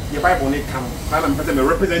need come and I'm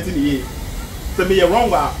representing the so me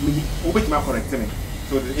wrong me obey my correct me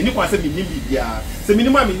so anyone say me bia say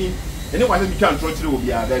minimum meaning anyone say me can throw through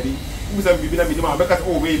bia baby who say be minimum because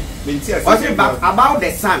oh wait me see about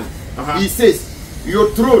the son he says your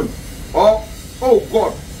throne oh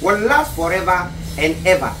God will last forever and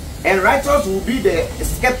ever. And righteous will be the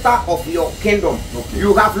scepter of your kingdom. Okay.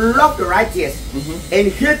 You have loved the righteous and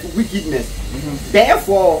hate wickedness.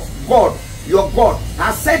 Therefore, God, your God,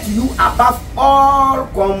 has set you above all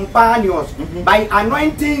companions by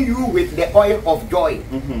anointing you with the oil of joy.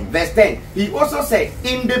 Verse 10. He also said,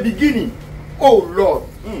 in the beginning, O Lord,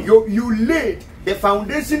 you laid the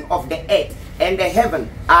foundation of the earth, and the heaven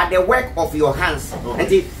are the work of your hands.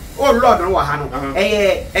 And oh Lord, no hano.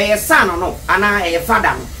 Son no, ana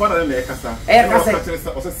father no. Father na ekasa.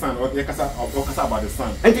 Ekasa son or ekasa about the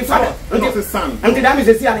son. And the father, and the son. And the damage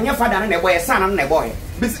is here and your father and the boy, son and the boy.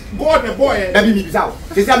 God the boy. That be me bizarre.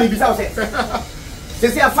 This is me bizarre. This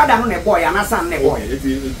is a father and a boy and a son and a boy. It's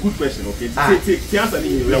a good question, okay? Take answer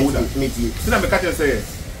in Yahudah. So now me catch say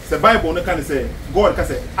the Bible no can say God can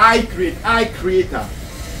say I creator.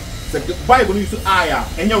 The Bible use I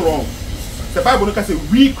and you're wrong. The Bible no can say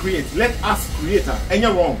we create, let us creator, and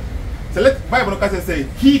you're wrong. So let Bible no can say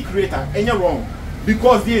he creator, and you're wrong.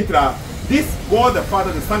 Because the this God the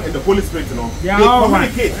Father, the Son, and the Holy Spirit, you know, they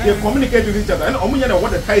communicate with each other. And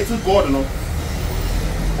what the title God, you know.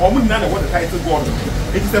 What the title God.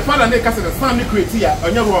 It is the Father and the Son they create here,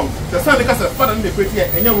 and you're wrong. The Son they the Father and they create here,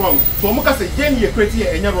 and you're wrong. So Omuka say Yen you create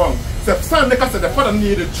here, and you're wrong. The Son they the Father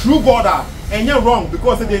need the true God, and you're wrong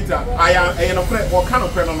because they I am or kind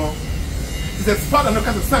of prayer no. The father no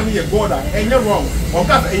can son here God and you're wrong. Or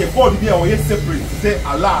cause a God be or separate. Say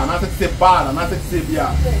Allah and I say bad and I say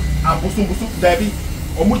bia. Abusum David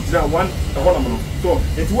or Mudra one so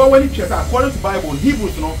it's when it says according to Bible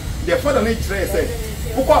Hebrews no the father nature say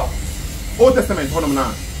Old Testament honum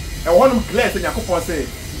na. And one of clear say Yakupon say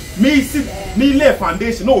me lay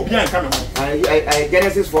foundation no be coming. I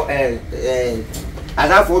Genesis for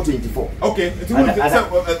Isaiah 4:24. Okay.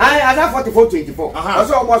 Isaiah 44:24.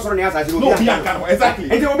 Also, almost on the answer. No, exactly.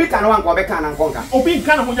 And there will be can one go back and conquer. Obi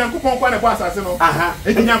can when Yankupon kwa na kwa asase no.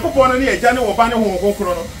 And Yankupon na e jane wo ba ne ho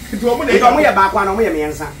konkoro no. Nti omo de omo ye baako na omo ye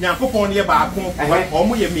miensa. Yankupon ye baako.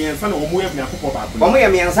 Omo ye miensa na omo ye Yankupon baako. Omo ye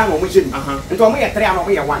miensa na omo chenu. Nti omo ye 3 na omo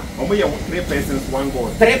ye 1. Omo ye 3 persons one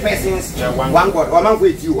God. 3 persons one God. Omo go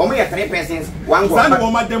etiu. Omo ye 3 persons one God. San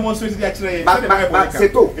omo demonstrate dia kire. But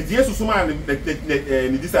Sethoo. Eti Jesus suma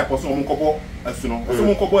the disciples omo kobo asu no. So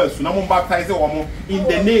omo kobo asu na mo baptize omo in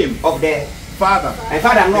the name of the Father, and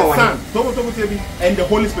Father no one, and the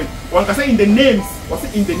Holy Spirit. One can say in the names, or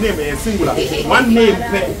say in the name singular. One name.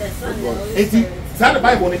 It's the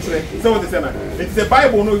Bible naturally. So what is it? It's the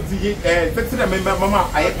Bible. No, remember, Mama,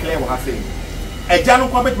 I clear what I say. A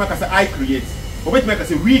Jano Comet make say I create. Obet make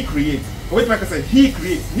say we create. Obet make say he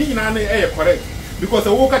creates. Ni na correct. because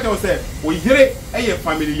the worker tell say we hear a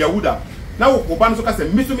family Yahudah. Now we ban so say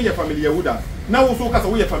me to me family Yahudah. Now we so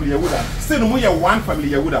we family Yahudah. Still we are one family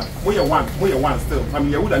Yahudah. We are one still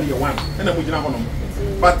family Yahudah ni one. And we jina hono.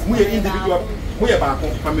 But we are individual. We are back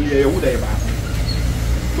family Yahudah back.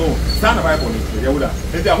 So stand the Bible Yahudah.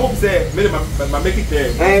 And I hope say me make it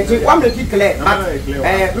clear. And one make it clear.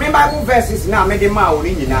 Me Bible verses now me dem ma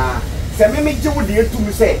ori nyina. Say me je wo de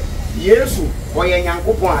to say Yesu oye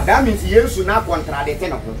Nyankopon. That means Yesu na contradict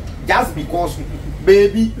no. Just because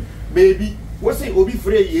baby we say obi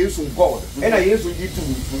free Yesu God and Yesu di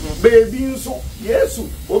too baby so Yesu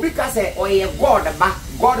obi ka say oye God ba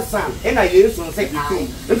God son and Yesu say I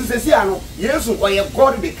it is say ano Yesu oye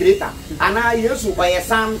God the creator and Yesu oye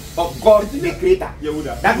son of God the creator.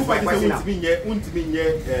 That is my question. Untimi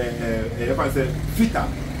nye Peter.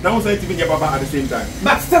 Now say to me Baba at the same time.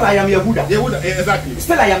 But still I am Yahudah. Exactly.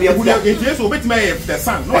 Still I am Yahudah. It is obey the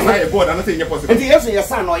son, not like God, and not saying possible. It is your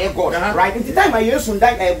son or your God, right? In the time I Yesu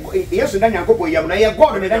die Yesu dan Nyankopon yam na your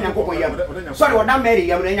God and dan Nyankopon yam. Sorry, what that Mary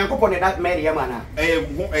yam na Nyankopon that Mary yam na.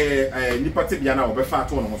 Nipa te bia na obefa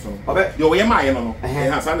to no so no. Yo we ma ye no.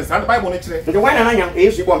 San the Bible no kire. The one na Nyankopon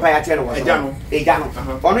Yesu bon pa ya kire no. Eja no.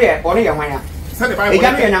 Ono ye hwan ya. The Bible.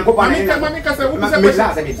 Eja no ye Nyankopon. Mami ka say wo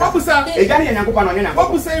bisa. Eja no ye Nyankopon no na. Wo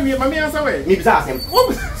bisa wi mami ansa we. Ni bisa asem.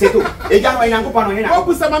 Sethoo. Eja no ye Nyankopon no na. Wo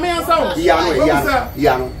bisa mami ansa wo.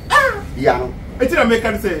 Ya no. It's a make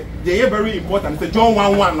say they are very important. Say John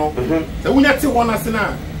 1:1 no. So we need to one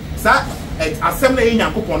asena. Sa assembly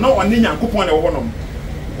Nyankopon no one Nyankopon e wo no.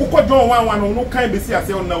 Uko John 1:1 no kan be see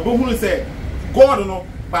ase on na bo hunu say God no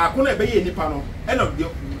ba ko na be ye nipa no. End of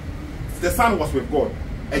the son was with God.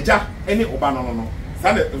 Eja any oba no.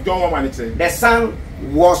 John 1:1 say the son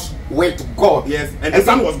was with God. Yes, and the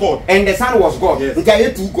son was God. And the son was God. Yes.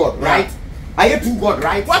 Okay, two God, right? Are you two God,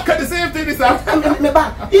 right? What can the same thing is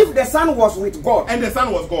if the son was with God and the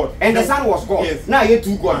son was God. And the son was God. Yes. Now you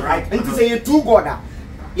two God, right? And to say you two God,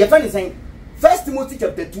 your friend is saying 1 Timothy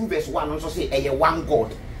chapter 2 verse 1 also say a one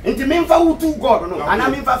God. And to mean for two God, no. And I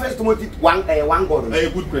mean for 1 Timothy one God. A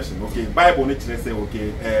good question. Okay. Bible nature say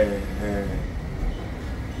okay.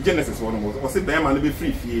 Genesis 1 was say be man be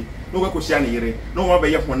free fee. No we ko share ne yere. No one be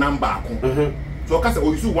ye honam ba ko. So ka say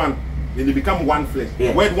oyisu one then they become one flesh.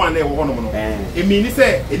 Yeah. Word one there one no. It means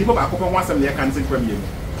say any papa ko one some there can sing from you.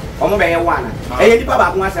 Omo be one. Eh any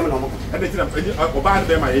papa ko asem no mo. E dey tell oba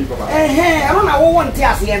be my papa. I don't know what one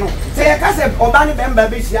tia se no. Say ka say oba ni be mba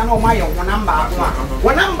be hia no ma ye honam ba ko a.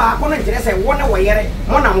 Honam ba ko no kire say wo na wo yere.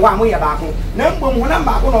 Mo na wo a mo ye ba ko. Na mbom honam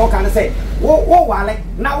ba ko no kan say wo wale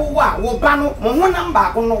na wo wa wo ba no mo honam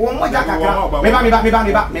ba ko no wo mo ja kakra.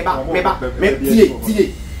 Me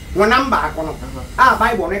tie. One baako no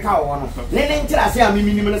Bible ne ka wo no ne ntira se a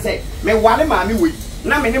miminim no se me wale maami we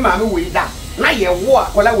na me ne maami we da na ye wo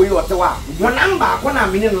akola we yote wa one baako na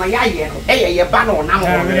mini no ya ye no ye ba no na mo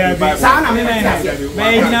sa na me me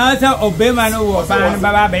na sa obema no wo ba no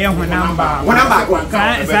baba be ye honam baako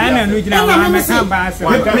sa na no jina wa me kan ba se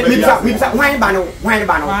mi bisa hwan ba no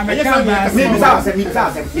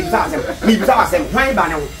mi bisa asem hwan ba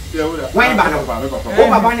no o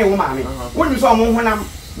baba ne wo maami wo ni so mo honam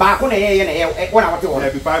ba ko na ye na wona wote wo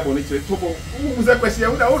be Bible ni to bo who say question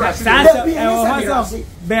who be wan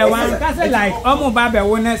ka say like omo ba be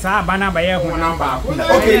wo na sa ba na ba ye ho number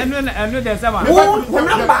okay enu de sama wo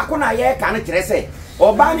number ko na ye ka na kire say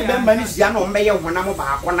oba ni be mba ni sia no mbe ye ho na mo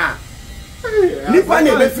ba ko na nipa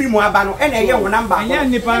na be free mo aba no e na ye ho number ko anya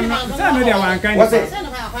nipa no say no de wan kan na so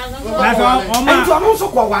oma nto mo so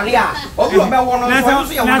ko wale a obi o be wo no so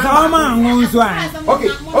ye na so oma nwu so an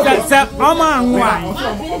okay say oma nwu an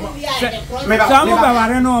so mo ba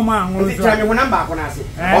ware no oma nwu so tell me ho number ko na se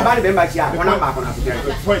oba ni be mba chia ho number ko na se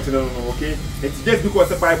point no okay it's just because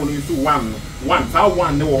the Bible is to one how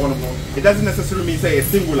one no one it doesn't necessarily mean say a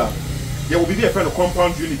singular. There will be a friend of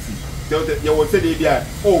compound unity. They will say they be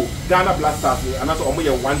oh Ghana Black Stars and also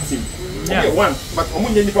one team. Okay, one, but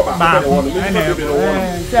sometimes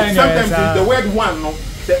the word one no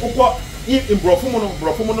say in brofumo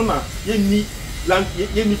na ye ni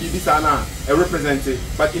bibisa a representative,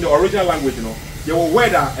 but in the original language you know you will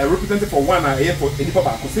word a representative for one a for any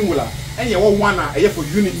papa singular and you will one a for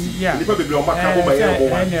unity. The people be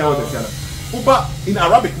Uba in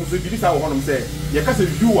Arabic Muslim bibisa one say you can say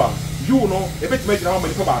you know a bit make how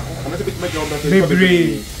many papa and a bit make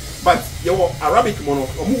but your Arabic mono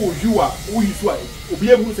you are who you are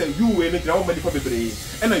be able to say you will make how many papa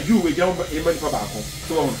and you will get many papa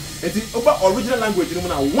so it's over original language no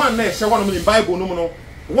one na share one in Bible no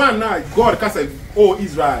one na God can say oh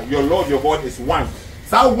Israel your Lord your God is one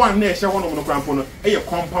so one na share one no a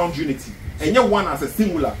compound unity and you one as a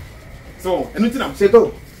singular so anything I'm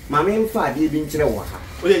Sethoo Mame fa de bi nkyere wo ha.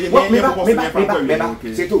 Meba.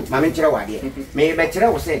 Sethoo, mame nkyere wo de. Me be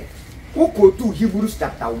kyere wo say who go to Hebrews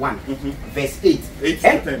chapter 1 verse 8.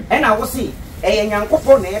 And I will see a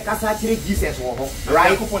Yankopon e kasa kire Jesus wo ho.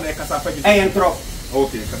 Right? Yankopon e kasa fa Jesus. Entro.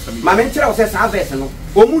 Okay, kasa mi. Mame nkyere wo say sa verse no.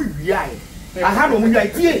 Omu wiai. Aha no mu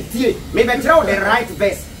wiai tie. Me be kyere wo the right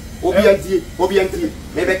verse. Obiantie.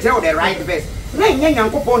 Me be kyere wo the right verse. Na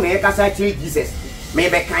Yankopon e kasa kire Jesus. Me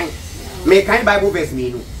kan Bible verse me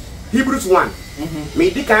no. Hebrews 1. Me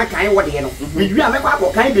di kan wo de no. Me wi a me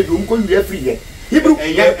kwa kan be dum ko wi free here. Hebrew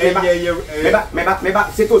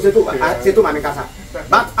meba Sethoo mami kasa.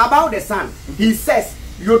 But about the Son, he says,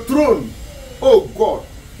 your throne, oh God,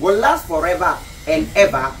 will last forever and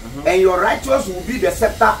ever, and your righteousness will be the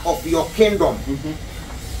scepter of your kingdom.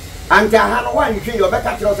 And Jahano one you your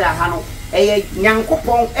better tell say Hano,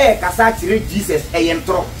 Nyankopon kasa chire Jesus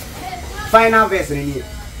entro. Final verse in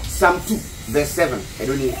Psalm 2 verse 7. I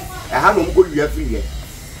don't need. I have no go you free here.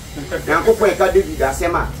 Yankopon e ka David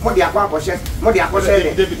asema mo de akwa akoshe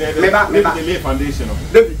meba lay foundation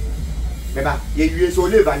David meba ye wie so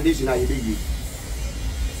lay foundation na ye be ye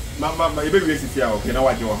ye be wie sisi a okay na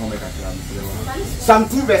waje wa home ka kira. Psalm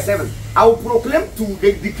 2 verse 7 I will proclaim to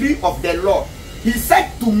the decree of the Lord. He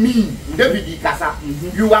said to me, David Ikasa,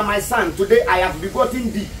 you are my son, today I have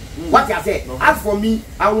begotten thee. What he said, as for me,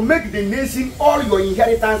 I will make the nation all your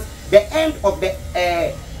inheritance, the end of the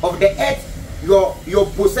earth your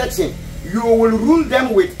possession. You will rule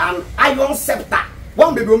them with an iron scepter.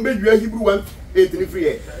 One baby you Hebrew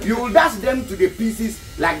 1:83. You will dash them to the pieces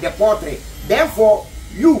like the pottery. Therefore,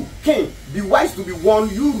 you king, be wise to be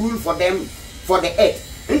warned. You rule for them for the earth.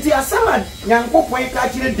 Until asama Nyankopon ka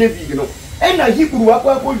kire David no. And na Hebrew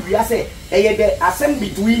akwa we say the assembly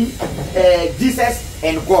between Jesus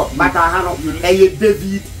and God. But no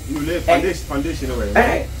David. You lay foundation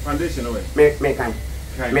away. Foundation away. Me kind.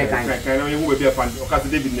 Can you be a foundation?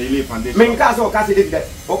 David lay foundation. Men caso kasi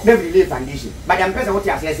David lay foundation. But I'm person what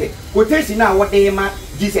you say. Quotation now what they ma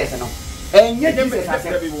Jesus no. And yet Jesus has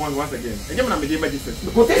said everyone once again. And you na Jesus.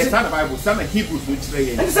 Quotation the Bible, some Hebrews which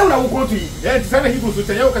say. And say una go to you. Yeah, some Hebrews which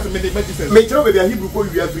say you can make Jesus. Me tell be Hebrew ko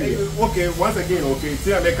you free. Okay, once again, okay.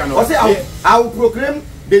 See I make an. I will proclaim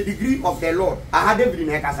the degree of the Lord. I had David in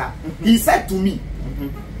Hekasa. He said to me,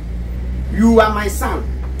 you are my son.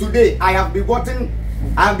 Today I have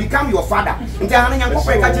become your father.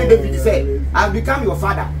 David said, I have become your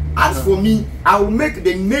father. As for me, I will make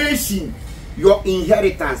the nation your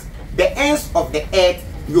inheritance, the ends of the earth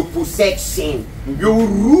your possession. You will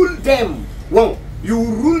rule them. Well, you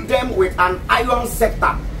will rule them with an iron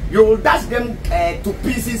scepter. You will dash them to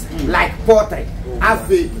pieces like pottery.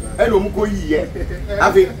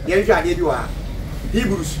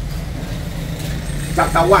 Hebrews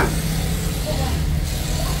chapter 1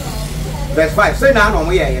 verse 5. Say now no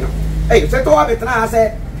here, you know. Hey, Sethoo abetna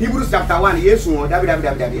say Hebrews chapter 1 Yesu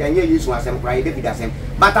David asem.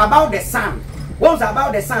 But about the Son, once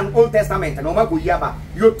about the Son, Old Testament, no matter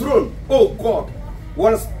your throne, oh God,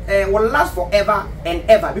 will last forever and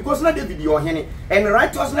ever. Because not David your henny, and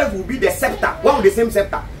righteousness will be the scepter, one of the same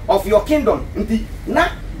scepter of your kingdom. Now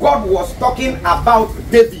God was talking about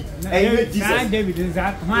David. And Jesus. David is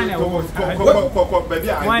that one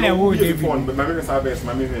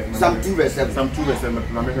Psalm 2 verse 7. Some 2 verse 7.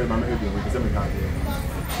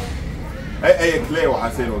 I clear what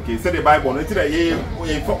I said. Okay, say the Bible. It's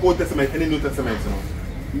the Old Testament and New Testament.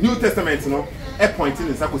 New Testament, you know, a point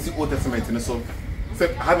in the Old Testament, and so I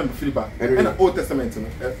haven't feedback. And Old Testament,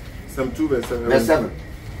 some 2 verse 7. Verse 7.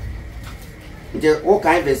 All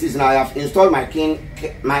kind of verses. Now I have installed my king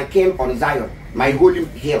on Zion, my holy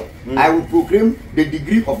hill. I will proclaim the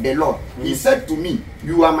degree of the Lord. He said to me,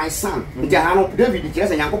 you are my son. David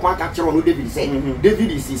said,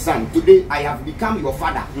 David is his son. Today I have become your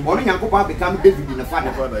father. Only Yankopon become David in the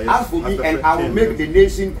father. As for me, and I will make the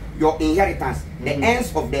nation your inheritance, the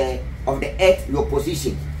ends of the earth your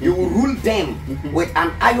position. You will rule them with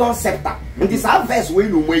an iron scepter. And this verse will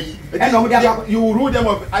you will rule them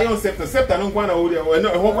with iron scepter. Scepter no one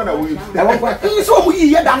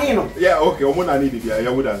yeah, okay.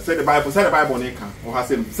 Yahudah. Say the Bible. Say the Bible.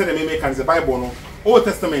 Say the Meme can the Bible. No Old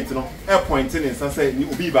Testament. No a point in say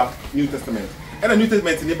New Testament. And the New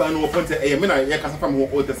Testament in no point. From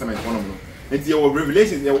Old Testament. It's your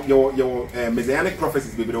revelations. Your messianic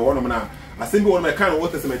prophecies. Baby, the one I send one my kind of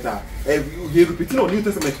Old Testament. He repeating on New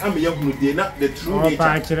Testament. I'm not the true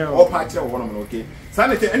nature. Or part of one. Okay.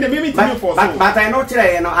 Sanity and the Meme for. But I know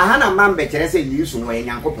today. I had a man better say you soon when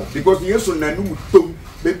Yankopon because you soon know.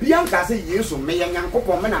 The Bianca say yes, me and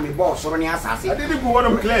Yankopon and boss or any assassin. I didn't go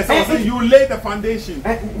on clear. So you lay the foundation.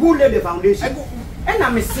 Who laid the foundation? And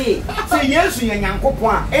I say yes, you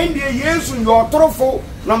Yankopon, and yes, your trophy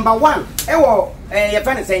number 1. Your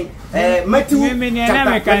friend saying, Matthew,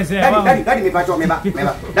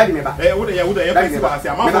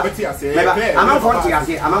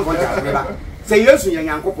 say yes, you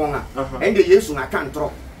Yankopon, and the yes, I can't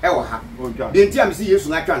throw. The time see yes,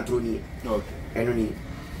 I can't throw me. Okay.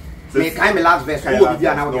 Make I me last verse.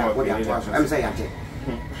 I'm saying,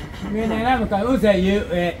 me na na ka o say you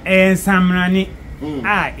samrani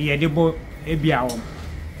ye de bo ebia wo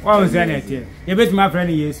wa o say na tie ye bet my friend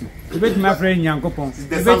yesu ye bet my friend Nyankopon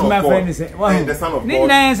ye bet my friend say wa ni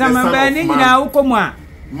na samrani ni nyina wo komu a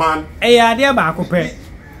man e ya de ba ko pe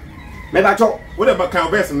me ba cho wo de ba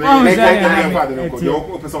kan verse no me kan father no ko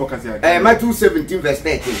yo person can say Matthew 17 verse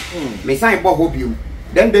 13 me sign bo hope you.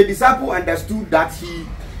 Then the disciple understood that he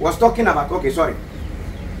was talking about sorry,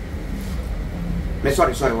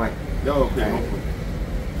 why? Yeah, okay.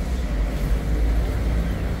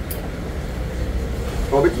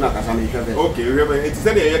 Okay, remember it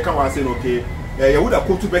said you can say okay. You would have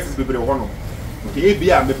come to verses be one. Okay,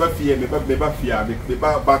 bia me back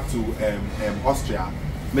to Austria.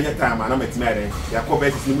 Many time and I'm at married. You come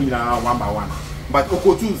verses one by one. But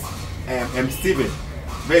oko choose Stephen.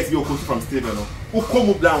 Verse you from Stephen. Who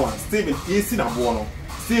come down one. Stephen is in a bono.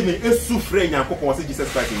 Stephen is so friend Yankopon say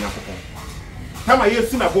Jesus Christ in Yankopon. Tama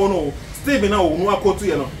yesu na bono Stephen na onu akoto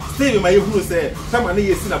ye no Stephen ma yehuru say tama na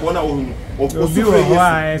yesu na bono onu osufre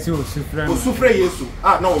yesu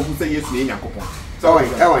na ohu say yesu na Yankopon so e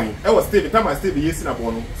was Stephen tama Stephen yesu na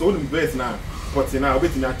bono so onu verse na but na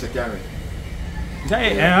obetimi a check yare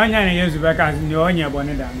say onya na yesu be ka ni onya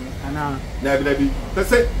bone da ana na bi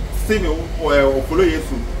say Stephen o follow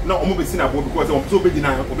yesu na omo be na bono because omo so obedi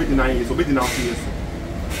na yesu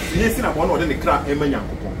yesu na bono o de ne kra e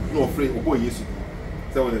Yankopon no afraid obo yesu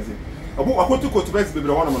say what is it obo akoto ko to verse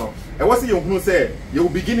bebre one no e was say you say you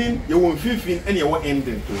beginning you will fin and you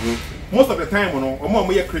ending most of the time no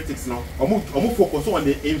omo ye critics no omo focus on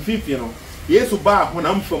the fin no yesu ba ho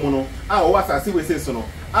na mfam no o asase we say so no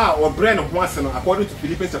or brain ho ase no according to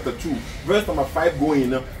Philippians chapter 2 verse number 5 going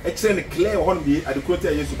no e chere ne clear ho no be adequate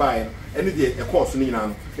yesu ba no ene de e course no nyina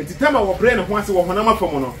no enti time our brain ho ase wo ho na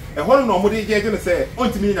mafam no e ho no mo de je ne say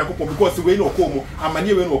ontimi Nyankopon because we no okomu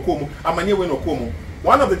amane we no okomu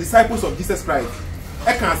one of the disciples of Jesus Christ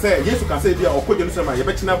I can say Jesus can say dia okọ Jerusalem ye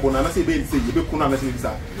be china bona na say be say ye be kuna na say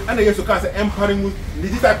bisa and Jesus can say empowering the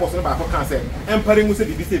disciples no ba can say empowering say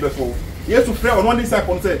be say be so Jesus free on one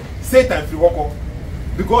disciple say Satan free work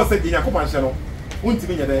because say Nyankopon hye no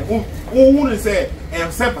untimi nya den won say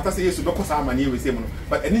say pata say Jesus be ko sa amane we say mo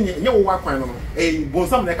but eni nye wo akwan no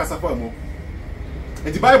bonsam na kasa fa mo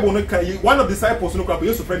and the Bible no one of the disciples no kwa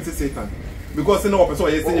Jesus friend say Satan because no person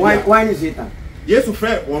say why is Satan Yesu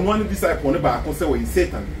friend one disciple ne ba ko say we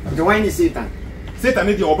Satan. The why is Satan? Satan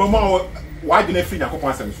dey obama why do na free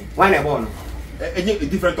Nyankopon asem so. Why na born? A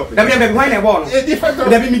different topic. Why na born? A different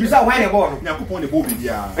topic. Dabi mi bisa why na born? Nyankopon ne bo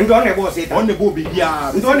bibia. Ndo on na born Satan. On ne bo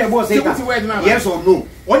bibia. Ndo on na born Satan. Yes or no?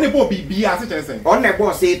 On ne bo bibia say tell say. On na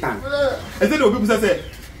born Satan. E say the obi bisa say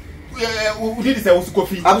we did say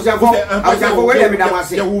usukofi. Abusafo we dem da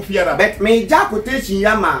wase. Ya wo fiara. But me ja quotation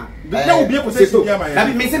ya ma. Na obi quotation ya ma.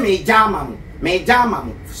 Dabi me say me ja ma mo. Me jama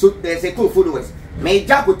so there's a two followers. Me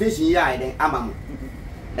ja quotation here then amamu.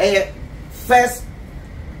 1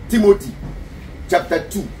 Timothy chapter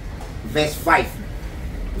 2 verse 5.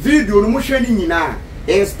 Video no mo hwe ni nyina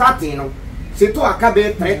e starting no Sethoo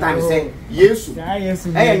akabe 3 times say Yesu.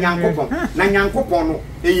 Nyankopon. Na Nyankopon no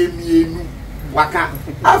mienu waka.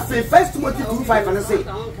 After 1 Timothy 2:5 and say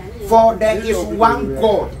for there is one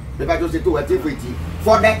God. The Bible says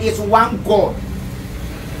for there is one God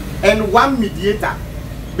and one mediator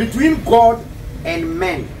between God and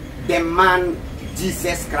men, the man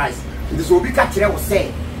Jesus Christ. This will be catched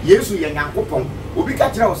say, Yesu ye Nyankopon. Will be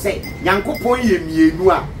catched say, Nyankopon ye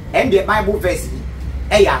mienu a. And the Bible verse,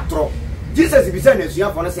 tro. Jesus be saying,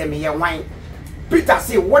 "You for say me wine." Peter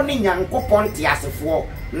say, "One Nyankopon ti asefo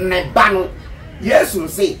ne ba no." Yesu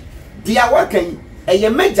say, "Dia wakan ye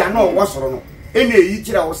meja no wo soro no." Ene yi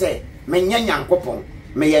kire wo say, "Me nya Nyankopon,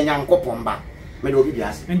 me ye Nyankopon ba." Me do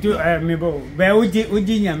bibias. Into me bo. Be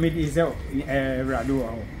uji nya me is radu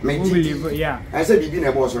o. We believe yeah. I say bibi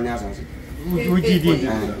na boss on asanse. Uji di.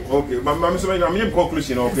 Okay, mama so me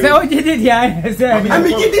conclusion okay. Say uji di ya. Say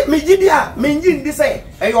me gidi a me ngin di say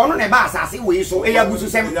e ono na ba asase we so e abusu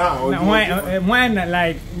sem. When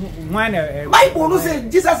like when Bible no say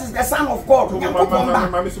Jesus is the son of God.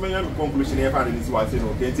 Mama so me conclusion e fa this was say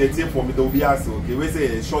okay. Tie for me to be as okay. We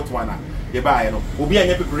say a short one. Ye ba no obi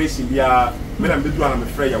anya preparation bia me na medu ana me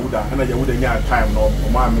frɛ Yahudah ana Yahudah nya time no o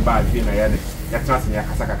ma me ba fi na ye ne ya trans nya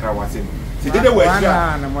kasa kakra wase Today we already.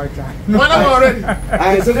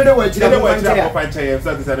 I said they were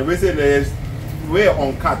So we say we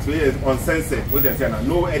on cut, we on censored, we say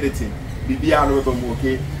no editing. BBR no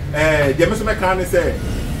okay. The Mr. can say.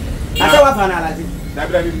 I said what finality.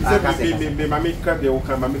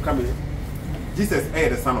 Jesus is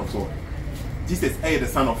the Son of God. Jesus is the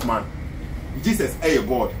Son of Man. Jesus is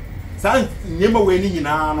God. So it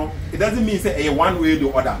doesn't mean say a one way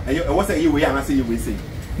or other. And what say you way and I say you will say.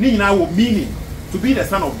 Meaning to be the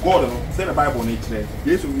Son of God. Say the Bible nature.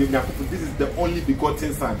 This is the only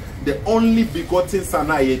begotten Son. The only begotten Son.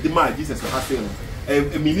 I demand Jesus has said.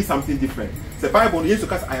 Meaning something different. The Bible yes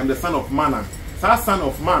because I am the Son of Man. So Son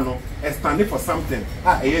of Man is standing for something.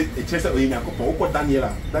 Daniel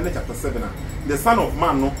chapter 7. The Son of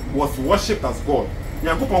Man was worshipped as God.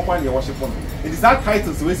 Worship. It is that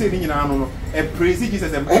title so we say and praise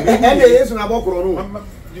Jesus and Yahudah.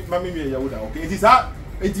 Okay, it is that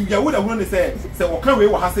Yahudah when they say okay we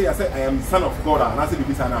say I am Son of God and I say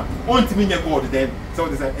be now on to me God then so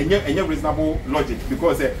they say any reasonable logic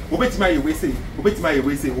because obetima we say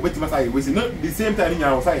not the same time you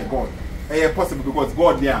are say God possible because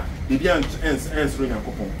God there they be answering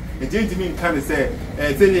Yakopon and didn't mean kind of say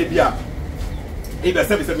if the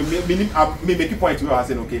service me make a point to us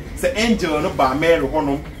saying okay say angel no ba Mary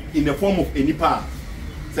honum in the form of any power.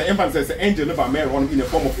 Say emphasis say angel no ba Mary honum in the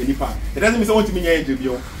form of any power. It doesn't mean say want to mean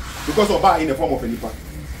angel because of in the form of any power.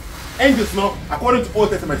 Angels no according to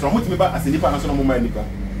Old Testament want to me as any power national moment any power.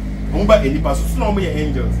 Umba any power so no more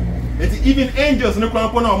angels. Even angels no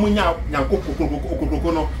kwan pon na omunya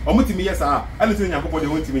yankopon no omutimi yesa and to yankopon de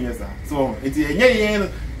wontimi yesa so enti enye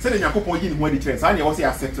say the yankopon yin ho di chance and you say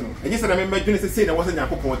accept no enye say na me medwene say na wo say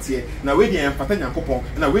yankopon tie na we dey enfata yankopon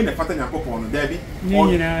na we na fata yankopon no there be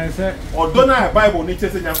nyina say odo na Bible ni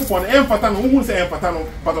chese yankopon enfata no hu say enfata no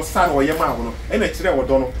pato sa no ye ma ho no e na kire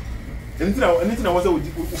odo no anything I was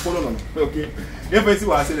follow no okay if I see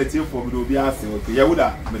what I said that you for will be asked okay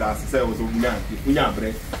Yahudah me that say was unya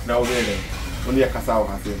bre na o there only a kasa o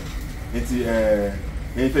say enti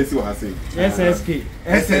if I see what I say SSK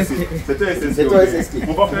Sethoossk